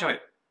us? I want to show you.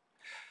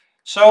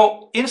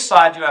 So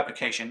inside your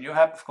application, you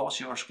have of course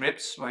your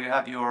scripts where you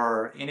have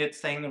your init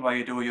thing where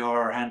you do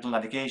your handle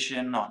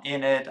navigation on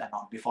init and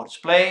on before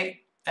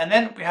display. And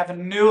then we have a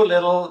new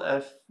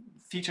little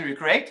feature you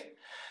create.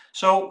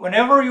 So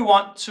whenever you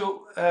want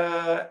to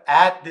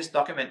add this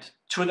document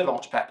to the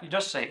Launchpad, you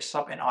just say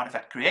sub in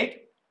artifact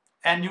create,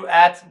 and you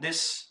add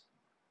this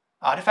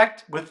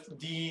artifact with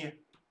the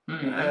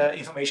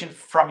information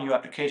from your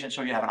application.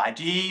 So you have an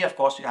ID, of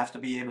course you have to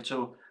be able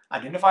to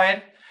identify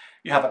it.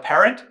 You have a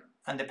parent,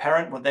 and the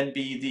parent will then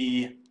be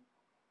the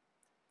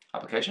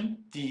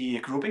application, the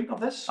grouping of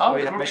this. Oh, so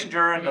you have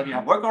messenger and then you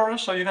have work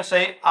orders. So you can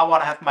say, I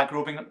want to have my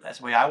grouping as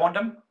the way I want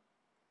them.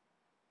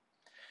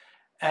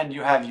 and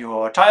you have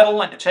your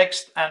title and the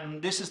text,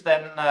 and this is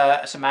then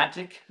a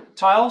semantic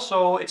tile,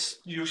 so it's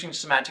using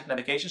semantic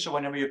navigation. So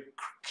whenever you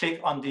click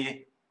on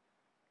the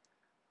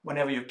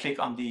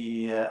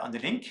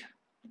link,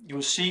 you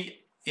will see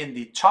in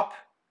the top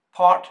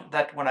part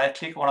that when I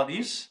click one of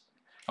these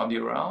on the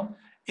URL,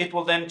 it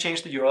will then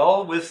change the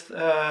URL with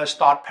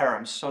start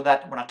params, so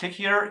that when I click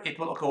here, it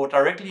will go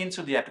directly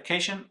into the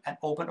application and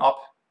open up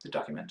the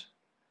document.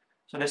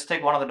 So let's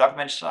take one of the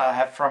documents I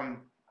have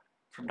from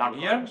down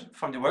here,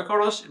 from the work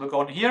orders. It will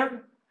go in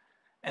here,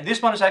 and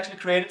this one is actually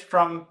created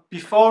from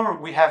before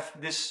we have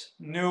this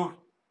new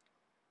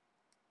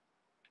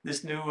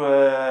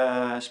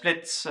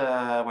splits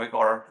work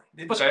order.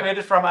 It was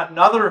created from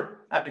another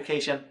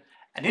application,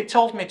 and it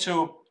told me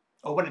to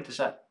open it as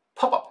a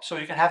pop-up, so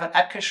you can have an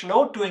app cache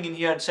load doing in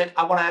here and say,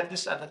 I want to add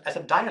this as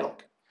a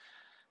dialog.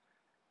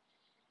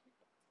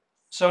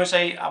 So I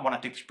say, I want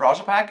to take this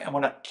browser pack, I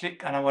want to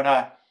click, and when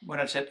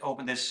I said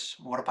open this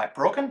water pipe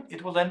broken,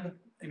 it will then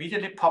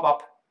immediately pop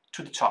up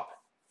to the top.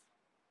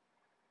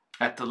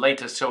 At the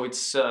latest, so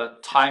it's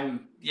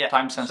time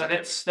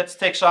sensitive. So let's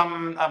take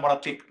some. I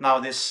want to click now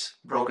this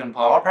broken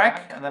power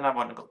pack, and then I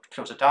want to go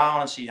close it down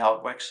and see how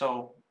it works.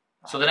 So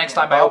the next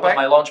time I open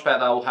my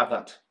Launchpad, I will have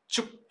that.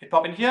 It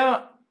pop in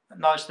here.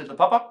 Now it's still the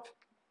pop up,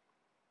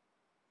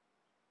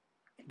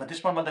 but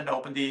this one will then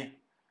open the.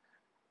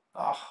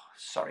 Oh,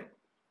 sorry.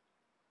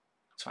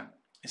 It's fine.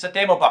 It's a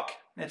demo bug.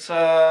 It's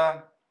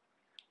a.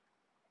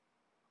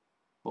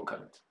 We'll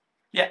cut it.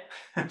 Yeah.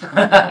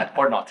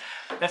 Or not.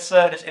 Let's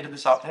edit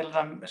this out.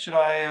 Should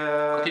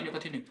I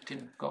continue,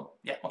 go.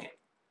 Yeah, okay.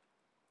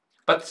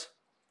 But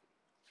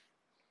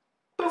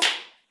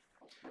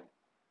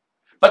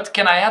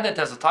can I add it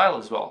as a tile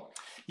as well?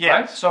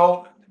 Yeah, right?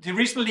 So the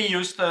recently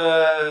used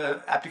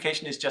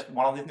application is just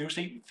one of the new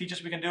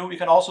features we can do. We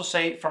can also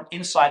say from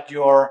inside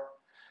your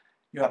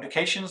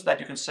applications that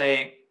you can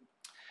say,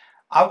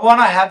 I want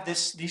to have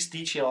these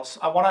details.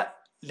 I want to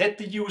let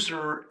the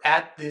user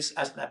add this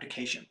as an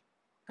application,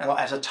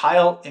 as a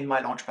tile in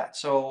my Launchpad.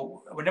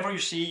 So whenever you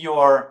see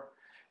your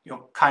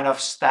kind of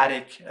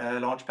static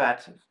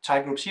Launchpad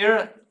tile groups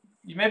here,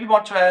 you maybe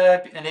want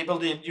to enable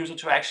the user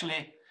to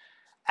actually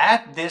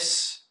add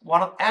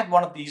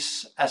one of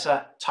these as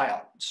a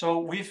tile. So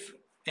we've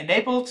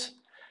enabled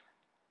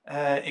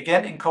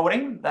again in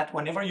coding that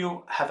whenever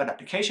you have an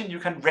application, you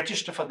can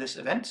register for this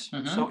event.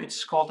 So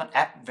it's called an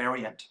app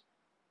variant.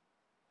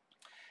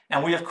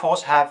 And we of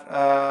course have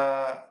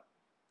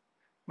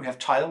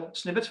tile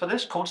snippets for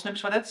this, code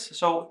snippets for this.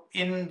 So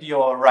in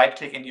your right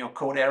click in your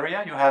code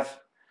area, you have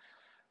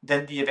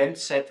then the event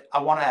set, I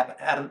want to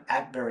add an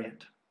app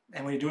variant.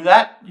 And when you do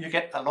that, you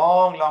get a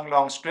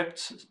long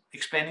script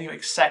explaining you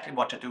exactly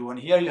what to do. And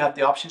here you have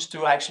the options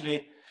to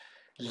actually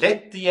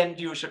let the end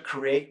user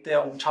create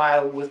their own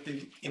tile with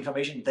the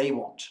information they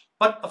want.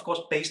 But of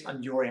course, based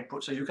on your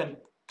input. So you can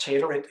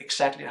tailor it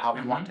exactly how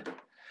you want it.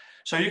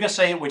 So you can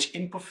say which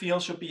input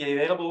fields should be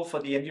available for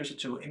the end user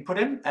to input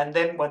in. And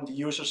then when the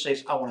user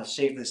says, I want to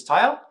save this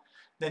tile,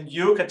 then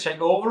you can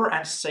take over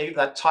and save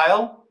that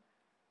tile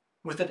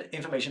with the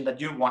information that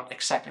you want,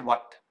 exactly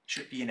what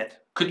should be in it.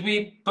 Could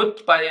we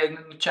put by any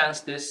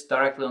chance this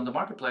directly on the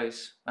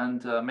marketplace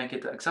and make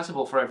it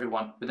accessible for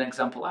everyone with an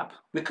example app?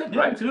 We could,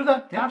 right? We could do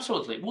that. Yeah,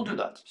 absolutely. We'll do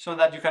that. So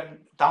that you can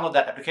download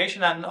that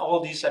application and all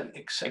these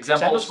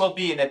examples will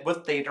be in it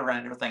with data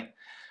and everything.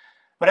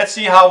 But let's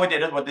see how we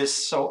did it with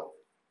this. So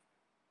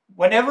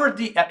whenever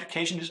the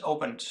application is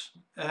opened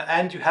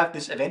and you have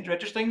this event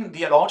registering,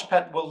 the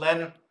Launchpad will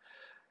then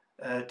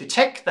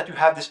detect that you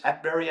have this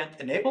app variant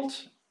enabled.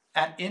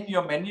 And in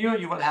your menu,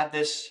 you will have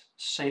this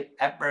save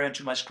app variant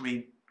to my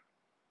screen.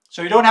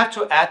 So you don't have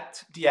to add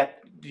the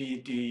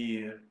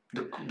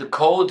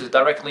code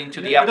directly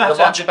into the app.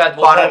 The Launchpad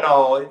will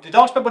know. The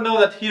Launchpad will know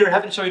that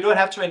here, so you don't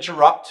have to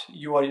interrupt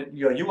your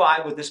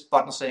UI with this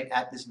button saying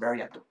add this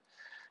variant.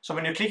 So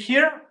when you click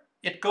here,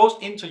 it goes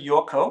into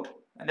your code.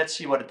 And let's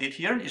see what it did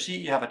here. You see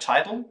you have a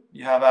title,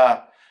 you have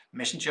a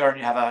messenger, and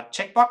you have a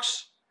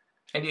checkbox.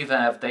 And you even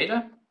have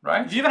data,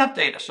 right? You even have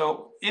data.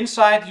 So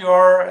inside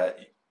your...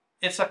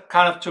 it's a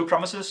kind of two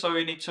promises, so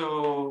you need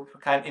to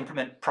kind of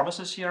implement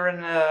promises here.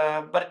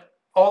 But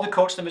all the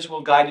code snippets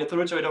will guide you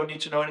through it, so you don't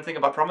need to know anything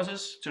about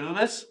promises to do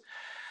this.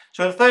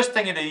 So the first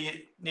thing you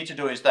need to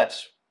do is that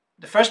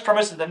the first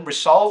promise is then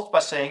resolved by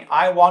saying,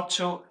 I want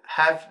to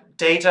have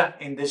data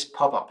in this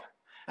pop-up.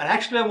 And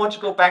actually, I want to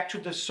go back to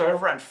the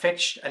server and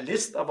fetch a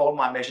list of all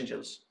my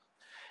messages.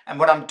 And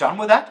when I'm done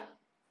with that,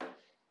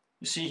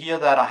 you see here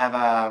that I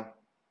have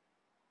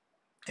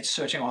it's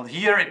searching all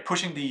here, it's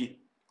pushing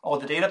all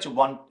the data to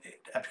one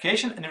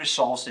application, and it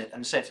resolves it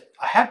and says,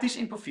 I have these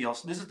input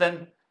fields. This is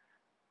then,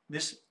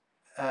 this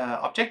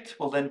object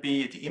will then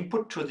be the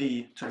input to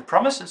the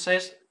promise, and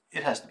says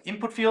it has the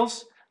input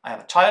fields. I have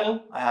a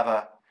title, I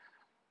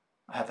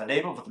have a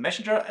label with the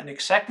messenger, and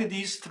exactly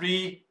these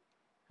three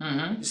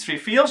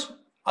fields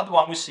are the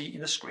one we see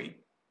in the screen.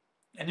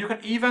 And you can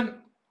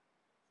even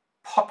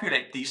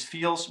populate these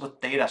fields with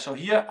data. So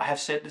here I have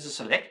said this is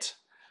select.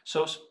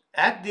 So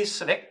add this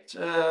select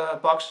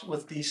box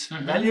with these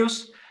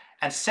values,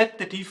 and set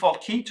the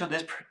default key to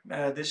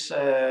this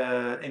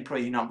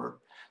employee number,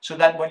 so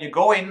that when you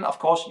go in, of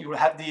course, you will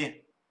have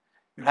the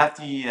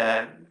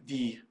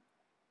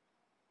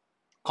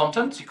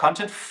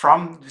content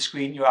from the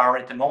screen you are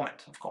at the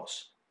moment, of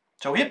course.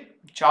 So here,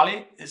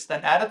 Charlie is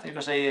then added. You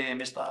can say,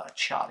 Mr.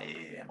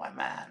 Charlie, my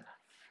man.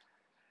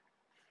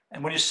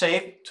 And when you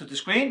save to the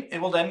screen,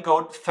 it will then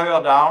go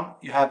further down.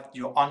 You have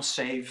your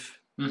unsave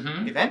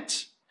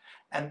event,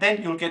 and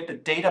then you'll get the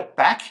data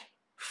back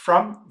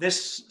from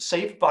this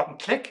save button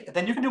click. And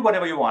then you can do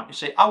whatever you want. You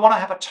say, I want to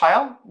have a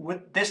tile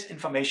with this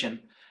information.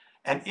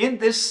 And in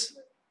this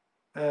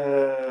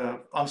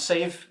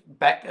unsave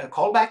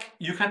callback,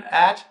 you can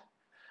add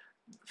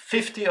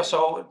 50 or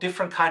so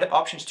different kind of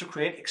options to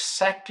create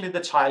exactly the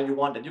tile you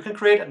wanted. You can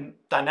create a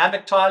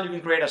dynamic tile, you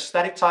can create a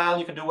static tile,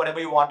 you can do whatever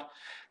you want.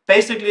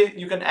 Basically,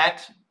 you can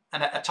add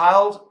a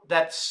tile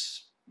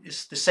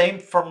is the same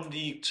from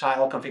the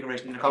tile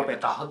configuration in the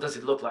cockpit. How does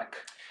it look like?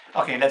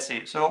 Okay, let's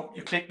see. So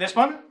you click this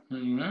one.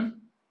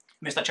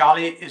 Mr.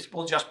 Charlie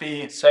will just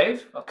be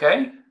save.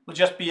 Okay. Will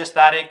just be a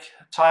static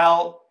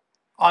tile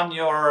on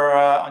your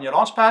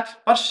launchpad.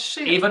 But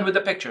see, even with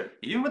the picture.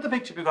 Even with the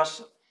picture,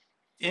 because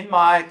in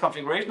my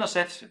configuration I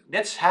said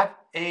let's have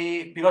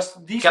because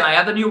these. Can I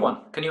add a new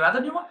one? Can you add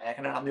a new one? I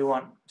can add a new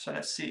one. So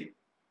let's see.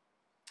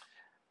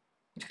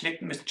 Let's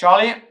click Mr.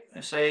 Charlie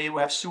and say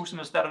we have Susan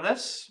instead of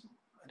this.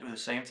 I do the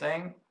same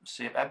thing.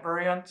 Save app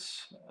variant.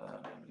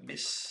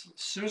 Miss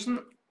Susan.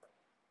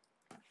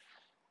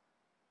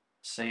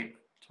 Save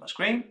to my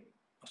screen.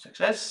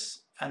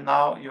 Success. And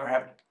now you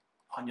have it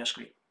on your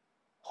screen.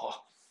 Oh,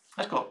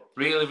 that's cool.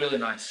 Really, really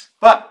nice.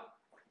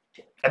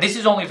 And this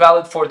is only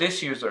valid for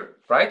this user,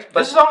 right?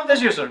 But this is only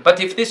this user. But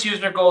if this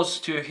user goes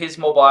to his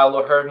mobile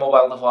or her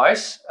mobile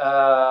device,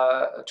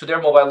 to their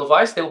mobile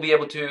device, they'll be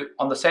able to,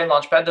 on the same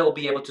launchpad, they'll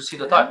be able to see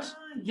the tiles.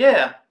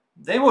 Yeah,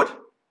 they would.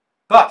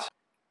 But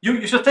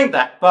you should think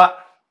that. But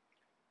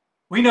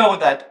we know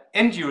that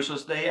end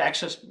users, they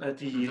access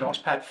the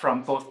launchpad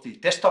from both the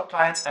desktop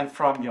clients and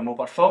from your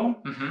mobile phone.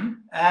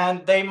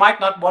 And they might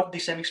not want the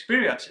same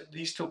experience.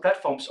 These two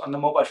platforms, on the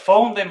mobile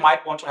phone, they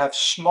might want to have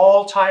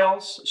small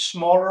tiles,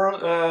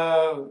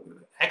 smaller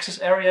access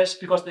areas,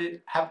 because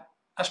they have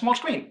a small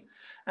screen.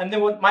 And they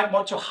might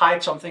want to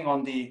hide something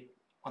on the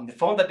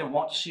phone that they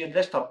want to see on the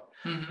desktop.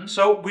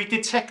 So we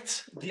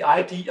detect the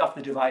ID of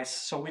the device.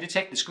 So we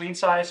detect the screen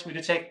size, we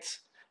detect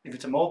if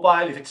it's a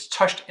mobile, if it's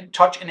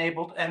touch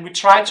enabled, and we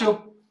try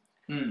to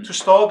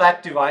store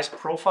that device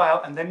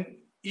profile, and then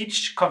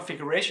each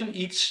configuration,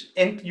 each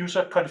end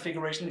user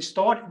configuration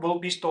will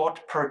be stored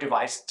per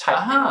device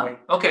type.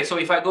 Okay, so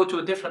if I go to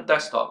a different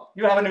desktop,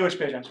 you have a new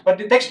experience, but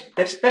the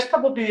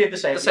desktop will be the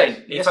same. The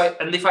same. Yes.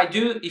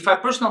 If I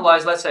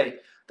personalize, let's say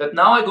that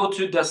now I go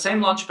to the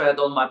same launchpad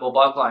on my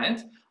mobile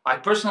client, I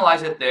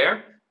personalize it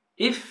there.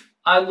 If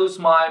I lose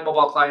my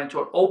mobile client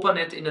or open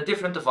it in a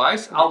different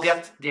device, I'll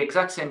get the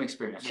exact same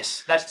experience.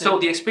 Yes, so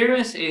the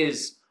experience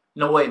is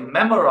in a way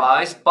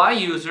memorized by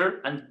user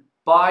and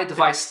by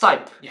device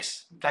type.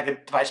 Yes, like a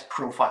device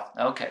profile.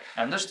 Okay,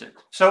 understood.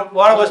 So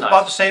what I was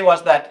about to say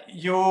was that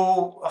you,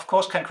 of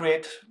course, can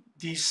create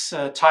these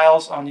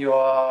tiles on your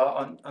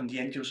on the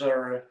end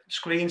user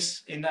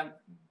screens in a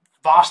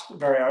vast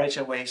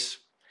variety of ways.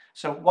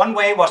 So one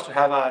way was to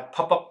have a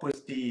pop-up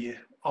with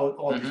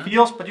all the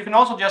fields, but you can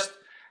also just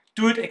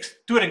do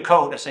it in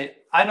code and say,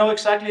 I know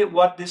exactly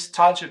what this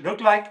tile should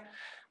look like,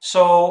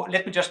 so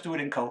let me just do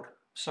it in code.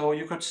 So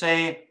you could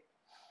say...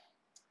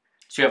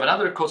 So you have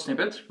another code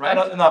snippet, right?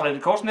 Another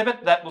code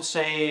snippet that will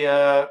say,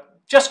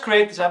 just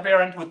create this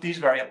variant with these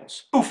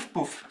variables. Poof,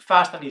 poof,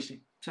 fast and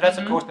easy. So that's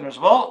a code snippet as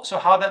well. So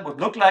how that would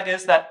look like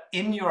is that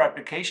in your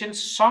application,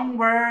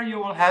 somewhere you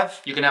will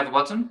have... You can have a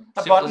button.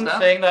 A button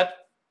saying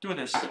that, do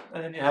this.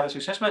 And then you have a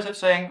success message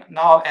saying,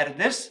 now I've added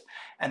this.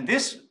 And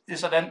this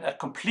is then a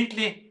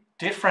completely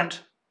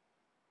different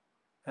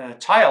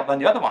tile than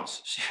the other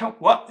ones. So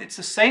it's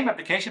the same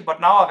application, but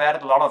now I've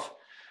added a lot of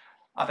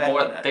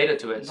more data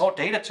to it. More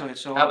data to it.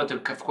 So but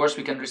of course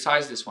we can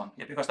resize this one.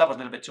 Yeah, because that was a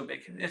little bit too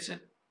big. It's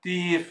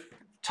the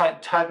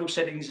tile group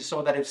settings is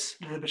so that it's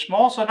a little bit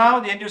small. So now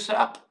the end user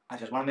I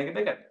just want to make it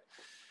bigger.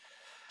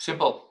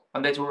 Simple.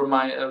 And they to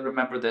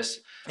remember this.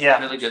 Yeah,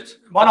 really good.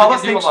 One other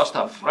thing, a lot of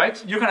stuff,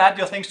 right? You can add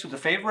your things to the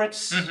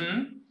favorites.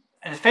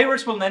 And the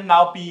favorites will then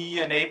now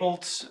be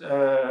enabled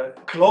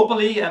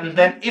globally. And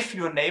then if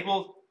you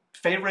enable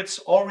favorites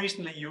or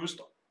recently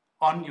used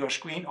on your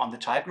screen on the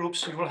tile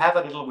groups, you will have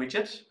a little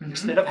widget.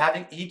 Instead of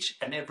having each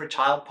and every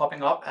tile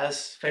popping up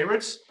as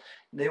favorites,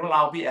 they will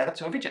now be added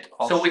to a widget.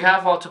 Also. So we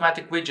have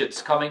automatic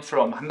widgets coming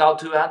from how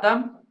to add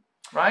them,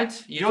 right?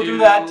 You'll do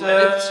that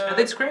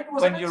edit screen,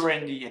 when you're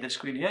in the edit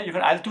screen here. You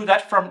can either do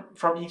that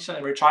from each and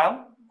every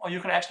tile, or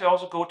you can actually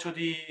also go to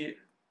the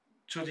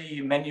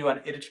menu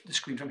and edit the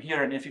screen from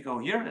here. And if you go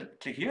here and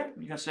click here,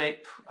 you can say,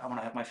 I want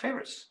to have my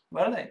favorites.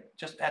 Where are they?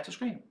 Just add to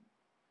screen.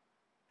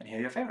 And here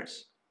are your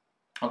favorites.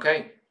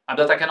 Okay.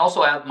 But I can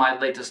also add my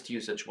latest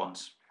usage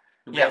ones.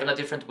 We have a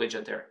different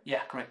widget there.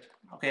 Yeah, correct.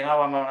 Okay,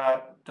 now I'm on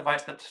a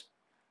device that,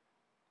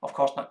 of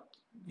course, not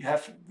you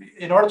have,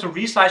 in order to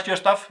resize your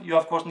stuff, you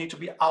of course need to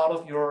be out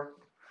of your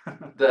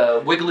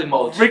the wiggly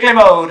mode. Wiggly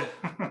mode.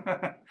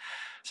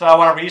 So I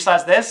want to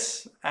resize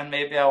this, and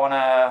maybe I want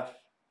to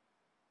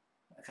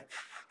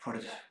put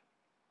it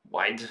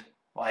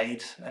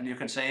Wide. and you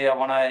can say I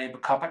want a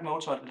compact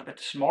mode, so a little bit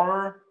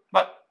smaller,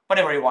 but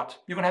whatever you want.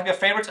 You can have your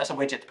favorites as a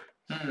widget.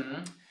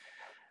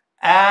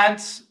 And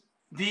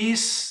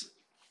these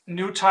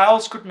new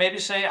tiles could maybe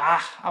say,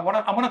 I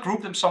want to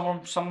group them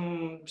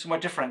somewhere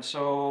different.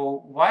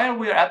 So while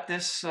we're at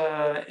this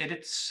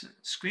edit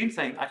screen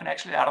thing, I can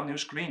actually add a new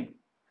screen.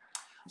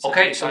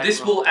 Okay, so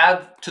this will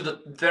add to the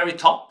very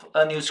top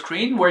a new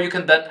screen where you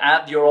can then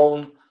add your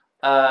own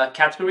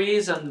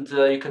categories, and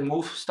you can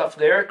move stuff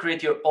there,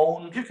 create your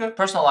own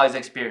personalized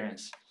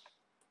experience.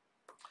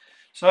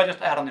 So I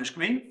just add a new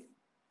screen,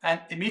 and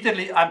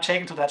immediately I'm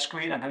taken to that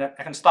screen, and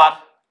I can start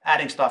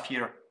adding stuff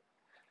here.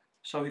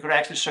 So we could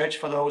actually search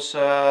for those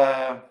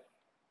for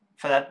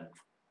that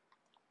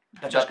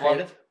just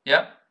created.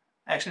 Yeah.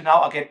 Actually,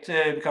 now I get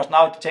because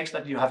now it detects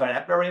that you have an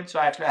app variant, so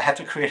actually I have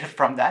to create it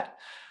from that.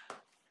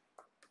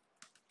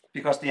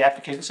 Because the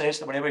application says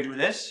that whenever you do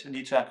this, you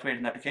need to create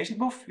an application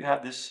move. You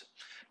have this.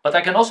 But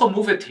I can also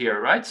move it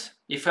here, right?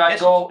 If I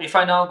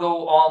now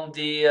go on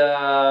the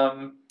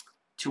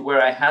to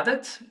where I had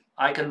it,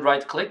 I can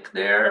right click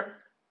there,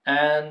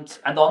 and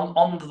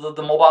on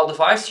the mobile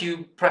device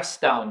you press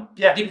down.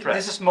 Yeah, deep press,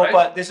 this is mobile.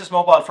 Right? This is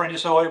mobile friendly.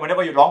 So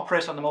whenever you long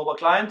press on the mobile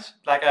client,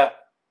 like a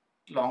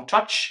long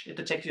touch, it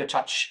detects your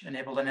touch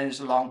enabled, and then it's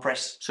a long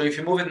press. So if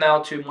you move it now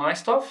to my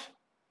stuff,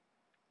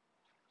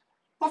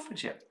 poof,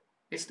 it's here.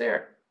 It's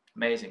there.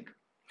 Amazing.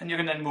 And you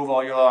can then move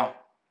all your.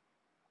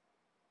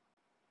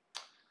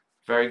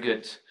 Very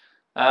good.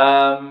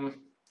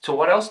 So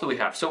what else do we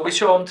have? So we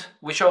showed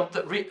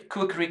the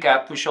quick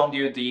recap. We showed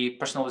you the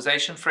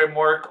personalization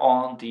framework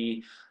on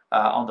the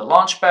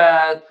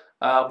Launchpad.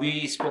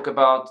 We spoke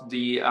about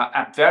the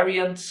app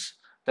variants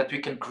that we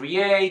can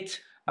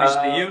create.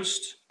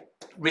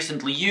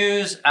 Recently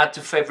used. Add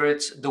to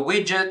favorites the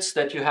widgets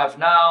that you have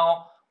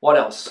now. What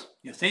else?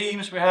 Your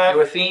themes we have.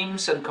 Your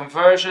themes and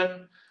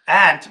conversion.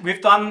 And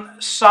we've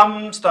done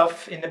some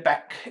stuff in the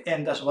back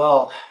end as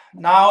well.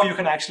 Now you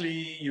can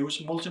actually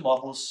use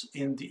multi-models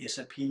in the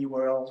SAP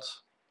world.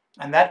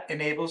 And that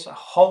enables a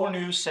whole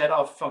new set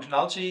of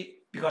functionality,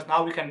 because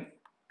now we can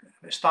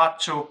start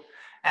to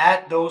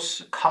add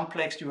those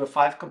complex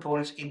UI5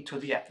 components into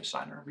the app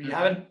designer. We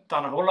haven't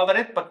done a whole lot of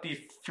it, but the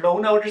flow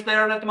node is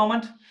there at the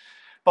moment.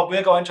 But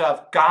we're going to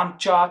have Gantt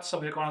charts, so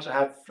we're going to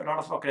have a lot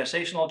of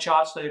organizational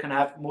charts, so you can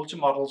have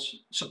multi-models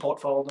support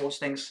for all those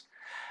things.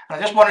 I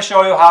just want to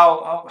show you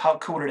how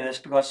cool it is,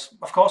 because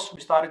of course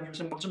we started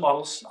using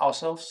multi-models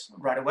ourselves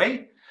right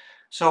away.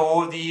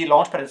 So the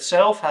Launchpad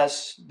itself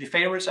has the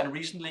favorites and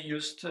recently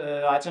used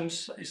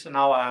items is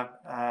now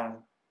a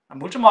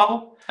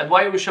multi-model. And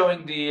why are we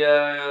showing the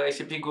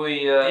SAP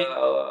GUI,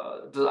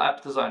 the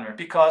app designer?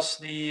 Because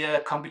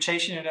the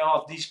computation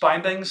of these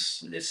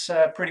bindings is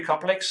pretty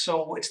complex,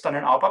 so it's done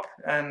in ABAP,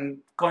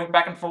 and going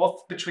back and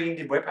forth between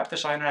the web app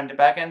designer and the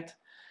backend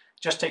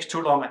just takes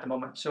too long at the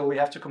moment. So we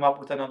have to come up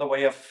with another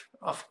way of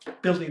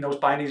building those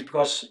bindings,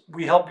 because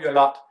we help you a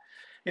lot.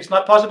 It's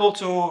not possible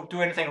to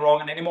do anything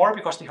wrong anymore,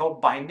 because the whole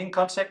binding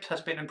concept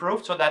has been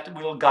improved, so that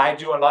will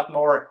guide you a lot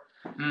more,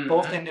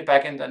 both in the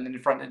backend and in the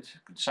front-end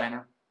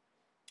designer.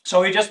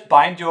 So you just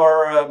bind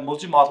your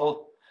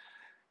multi-model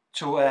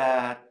to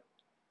a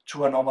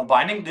normal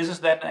binding. This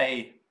is then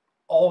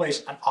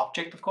always an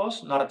object, of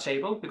course, not a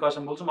table, because a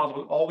multi-model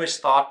will always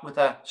start with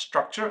a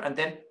structure, and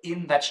then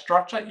in that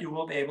structure you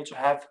will be able to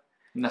have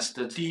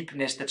deep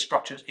nested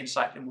structures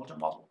inside the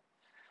multi-model.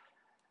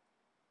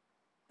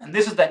 And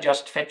this is then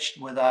just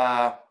fetched with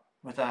an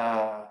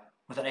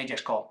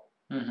AJAX call.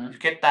 You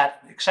get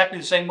that exactly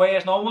the same way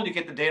as normal. You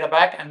get the data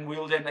back, and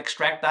we'll then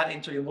extract that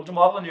into your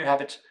multi-model, and you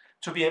have it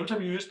to be able to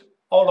be used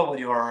all over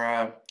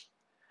your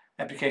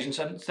applications.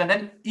 And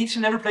then each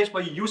and every place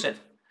where you use it,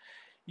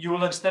 you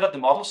will, instead of the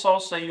model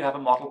source, say you have a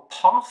model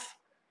path,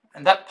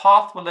 and that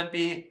path will then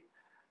be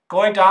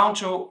going down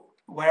to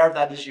where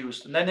that is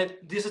used. And then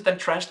this is then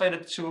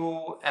translated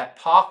to a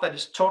path that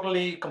is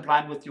totally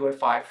compliant with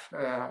UI5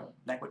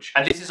 language.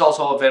 And this is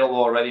also available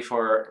already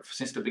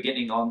since the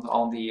beginning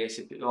on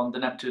the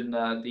Neptune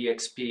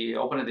DXP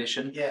Open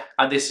Edition. Yeah.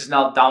 And this is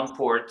now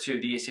downport to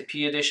the SAP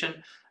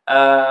edition.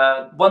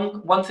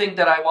 One thing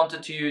that I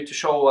wanted you to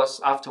show us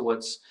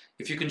afterwards,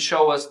 if you can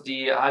show us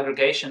the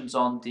aggregations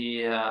on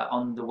the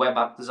web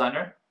app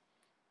designer.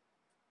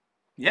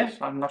 Yes,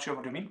 I'm not sure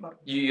what you mean. But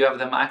you have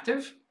them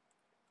active.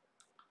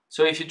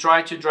 So if you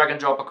try to drag and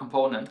drop a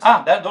component.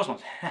 Those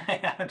ones.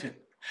 I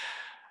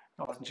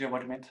wasn't sure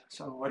what you meant.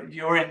 So when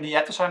you're in the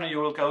app designer, you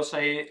will go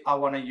say, I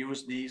want to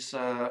use these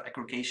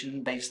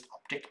aggregation-based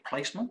object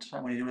placement.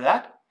 I'm going to do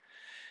that.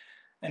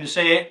 And you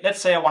say, let's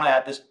say I want to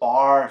add this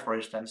bar, for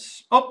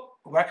instance. Oh,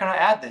 where can I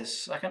add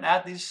this? I can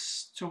add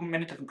these to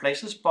many different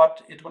places,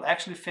 but it will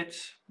actually fit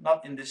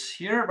not in this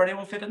here, but it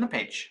will fit in the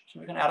page. So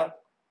we can add it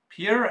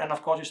here, and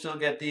of course you still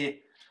get the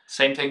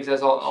same things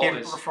as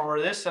always for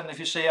this. And if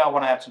you say I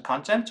want to add some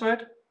content to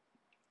it,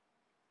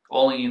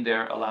 Only in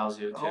there allows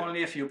you to.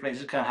 Only a few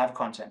places can have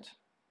content.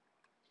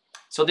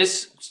 So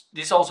this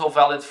is also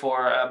valid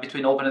for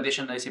between Open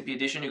Edition and ACP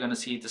Edition. You're going to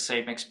see the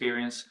same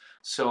experience.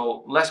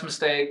 So less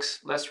mistakes,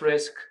 less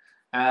risk,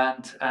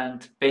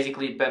 and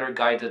basically better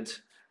guided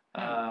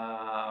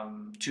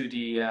to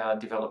the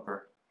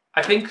developer.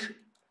 I think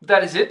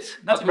that is it.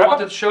 That's what we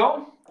wanted to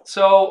show.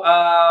 So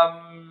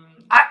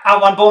I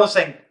one bonus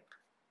thing,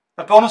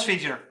 a bonus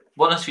feature.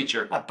 Bonus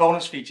feature. A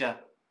bonus feature.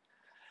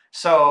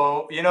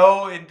 So you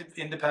know,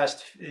 in the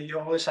past, you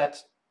always had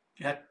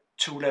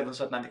 2 levels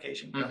of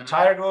navigation: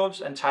 tire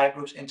groups and tire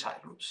groups in tire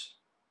groups.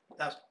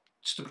 That's a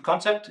stupid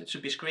concept. It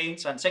should be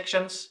screens and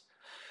sections.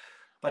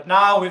 But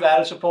now we've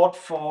added support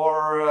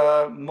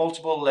for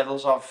multiple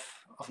levels of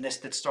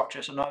nested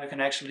structure. So now you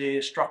can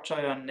actually structure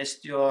and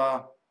nest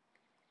your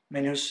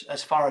menus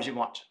as far as you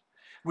want.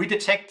 We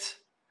detect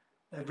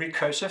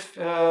recursive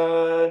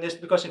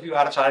nest, because if you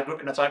add a tile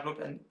group in a tile group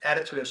and add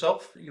it to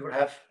yourself, you will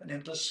have an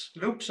endless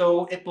loop.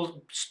 So it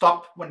will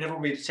stop whenever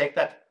we detect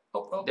that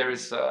there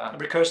is a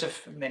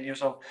recursive menu.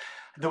 So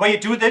the way you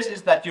do this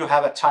is that you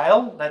have a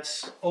tile that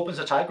opens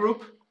a tile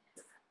group,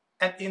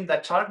 and in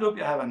that tile group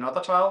you have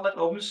another tile that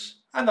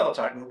opens another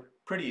tile group.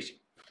 Pretty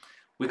easy.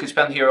 We could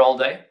spend here all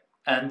day,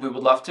 and we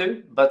would love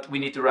to, but we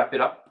need to wrap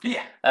it up.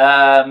 Yeah.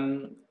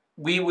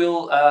 We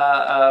will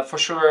for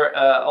sure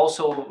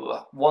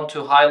also want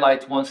to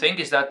highlight one thing,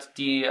 is that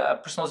the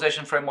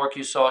personalization framework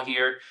you saw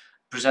here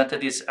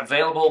presented is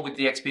available with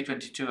the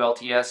DXP22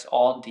 LTS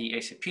on the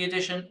ACP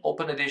edition.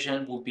 Open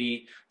edition will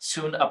be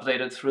soon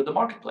updated through the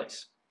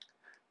marketplace.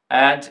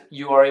 And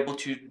you are able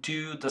to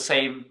do the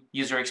same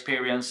user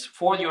experience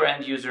for your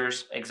end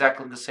users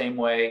exactly the same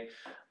way,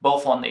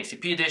 both on the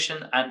ACP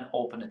edition and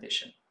Open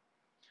edition.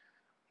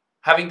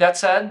 Having that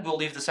said, we'll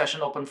leave the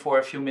session open for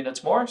a few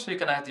minutes more so you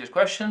can ask your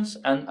questions.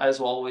 And as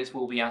always,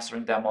 we'll be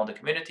answering them on the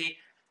community.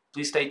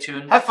 Please stay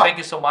tuned. Have fun. Thank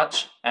you so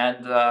much.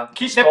 And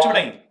keep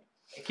Neptuning.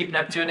 Keep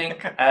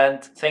Neptuning.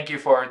 And thank you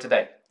for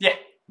today. Yeah.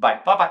 Bye.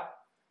 Bye-bye.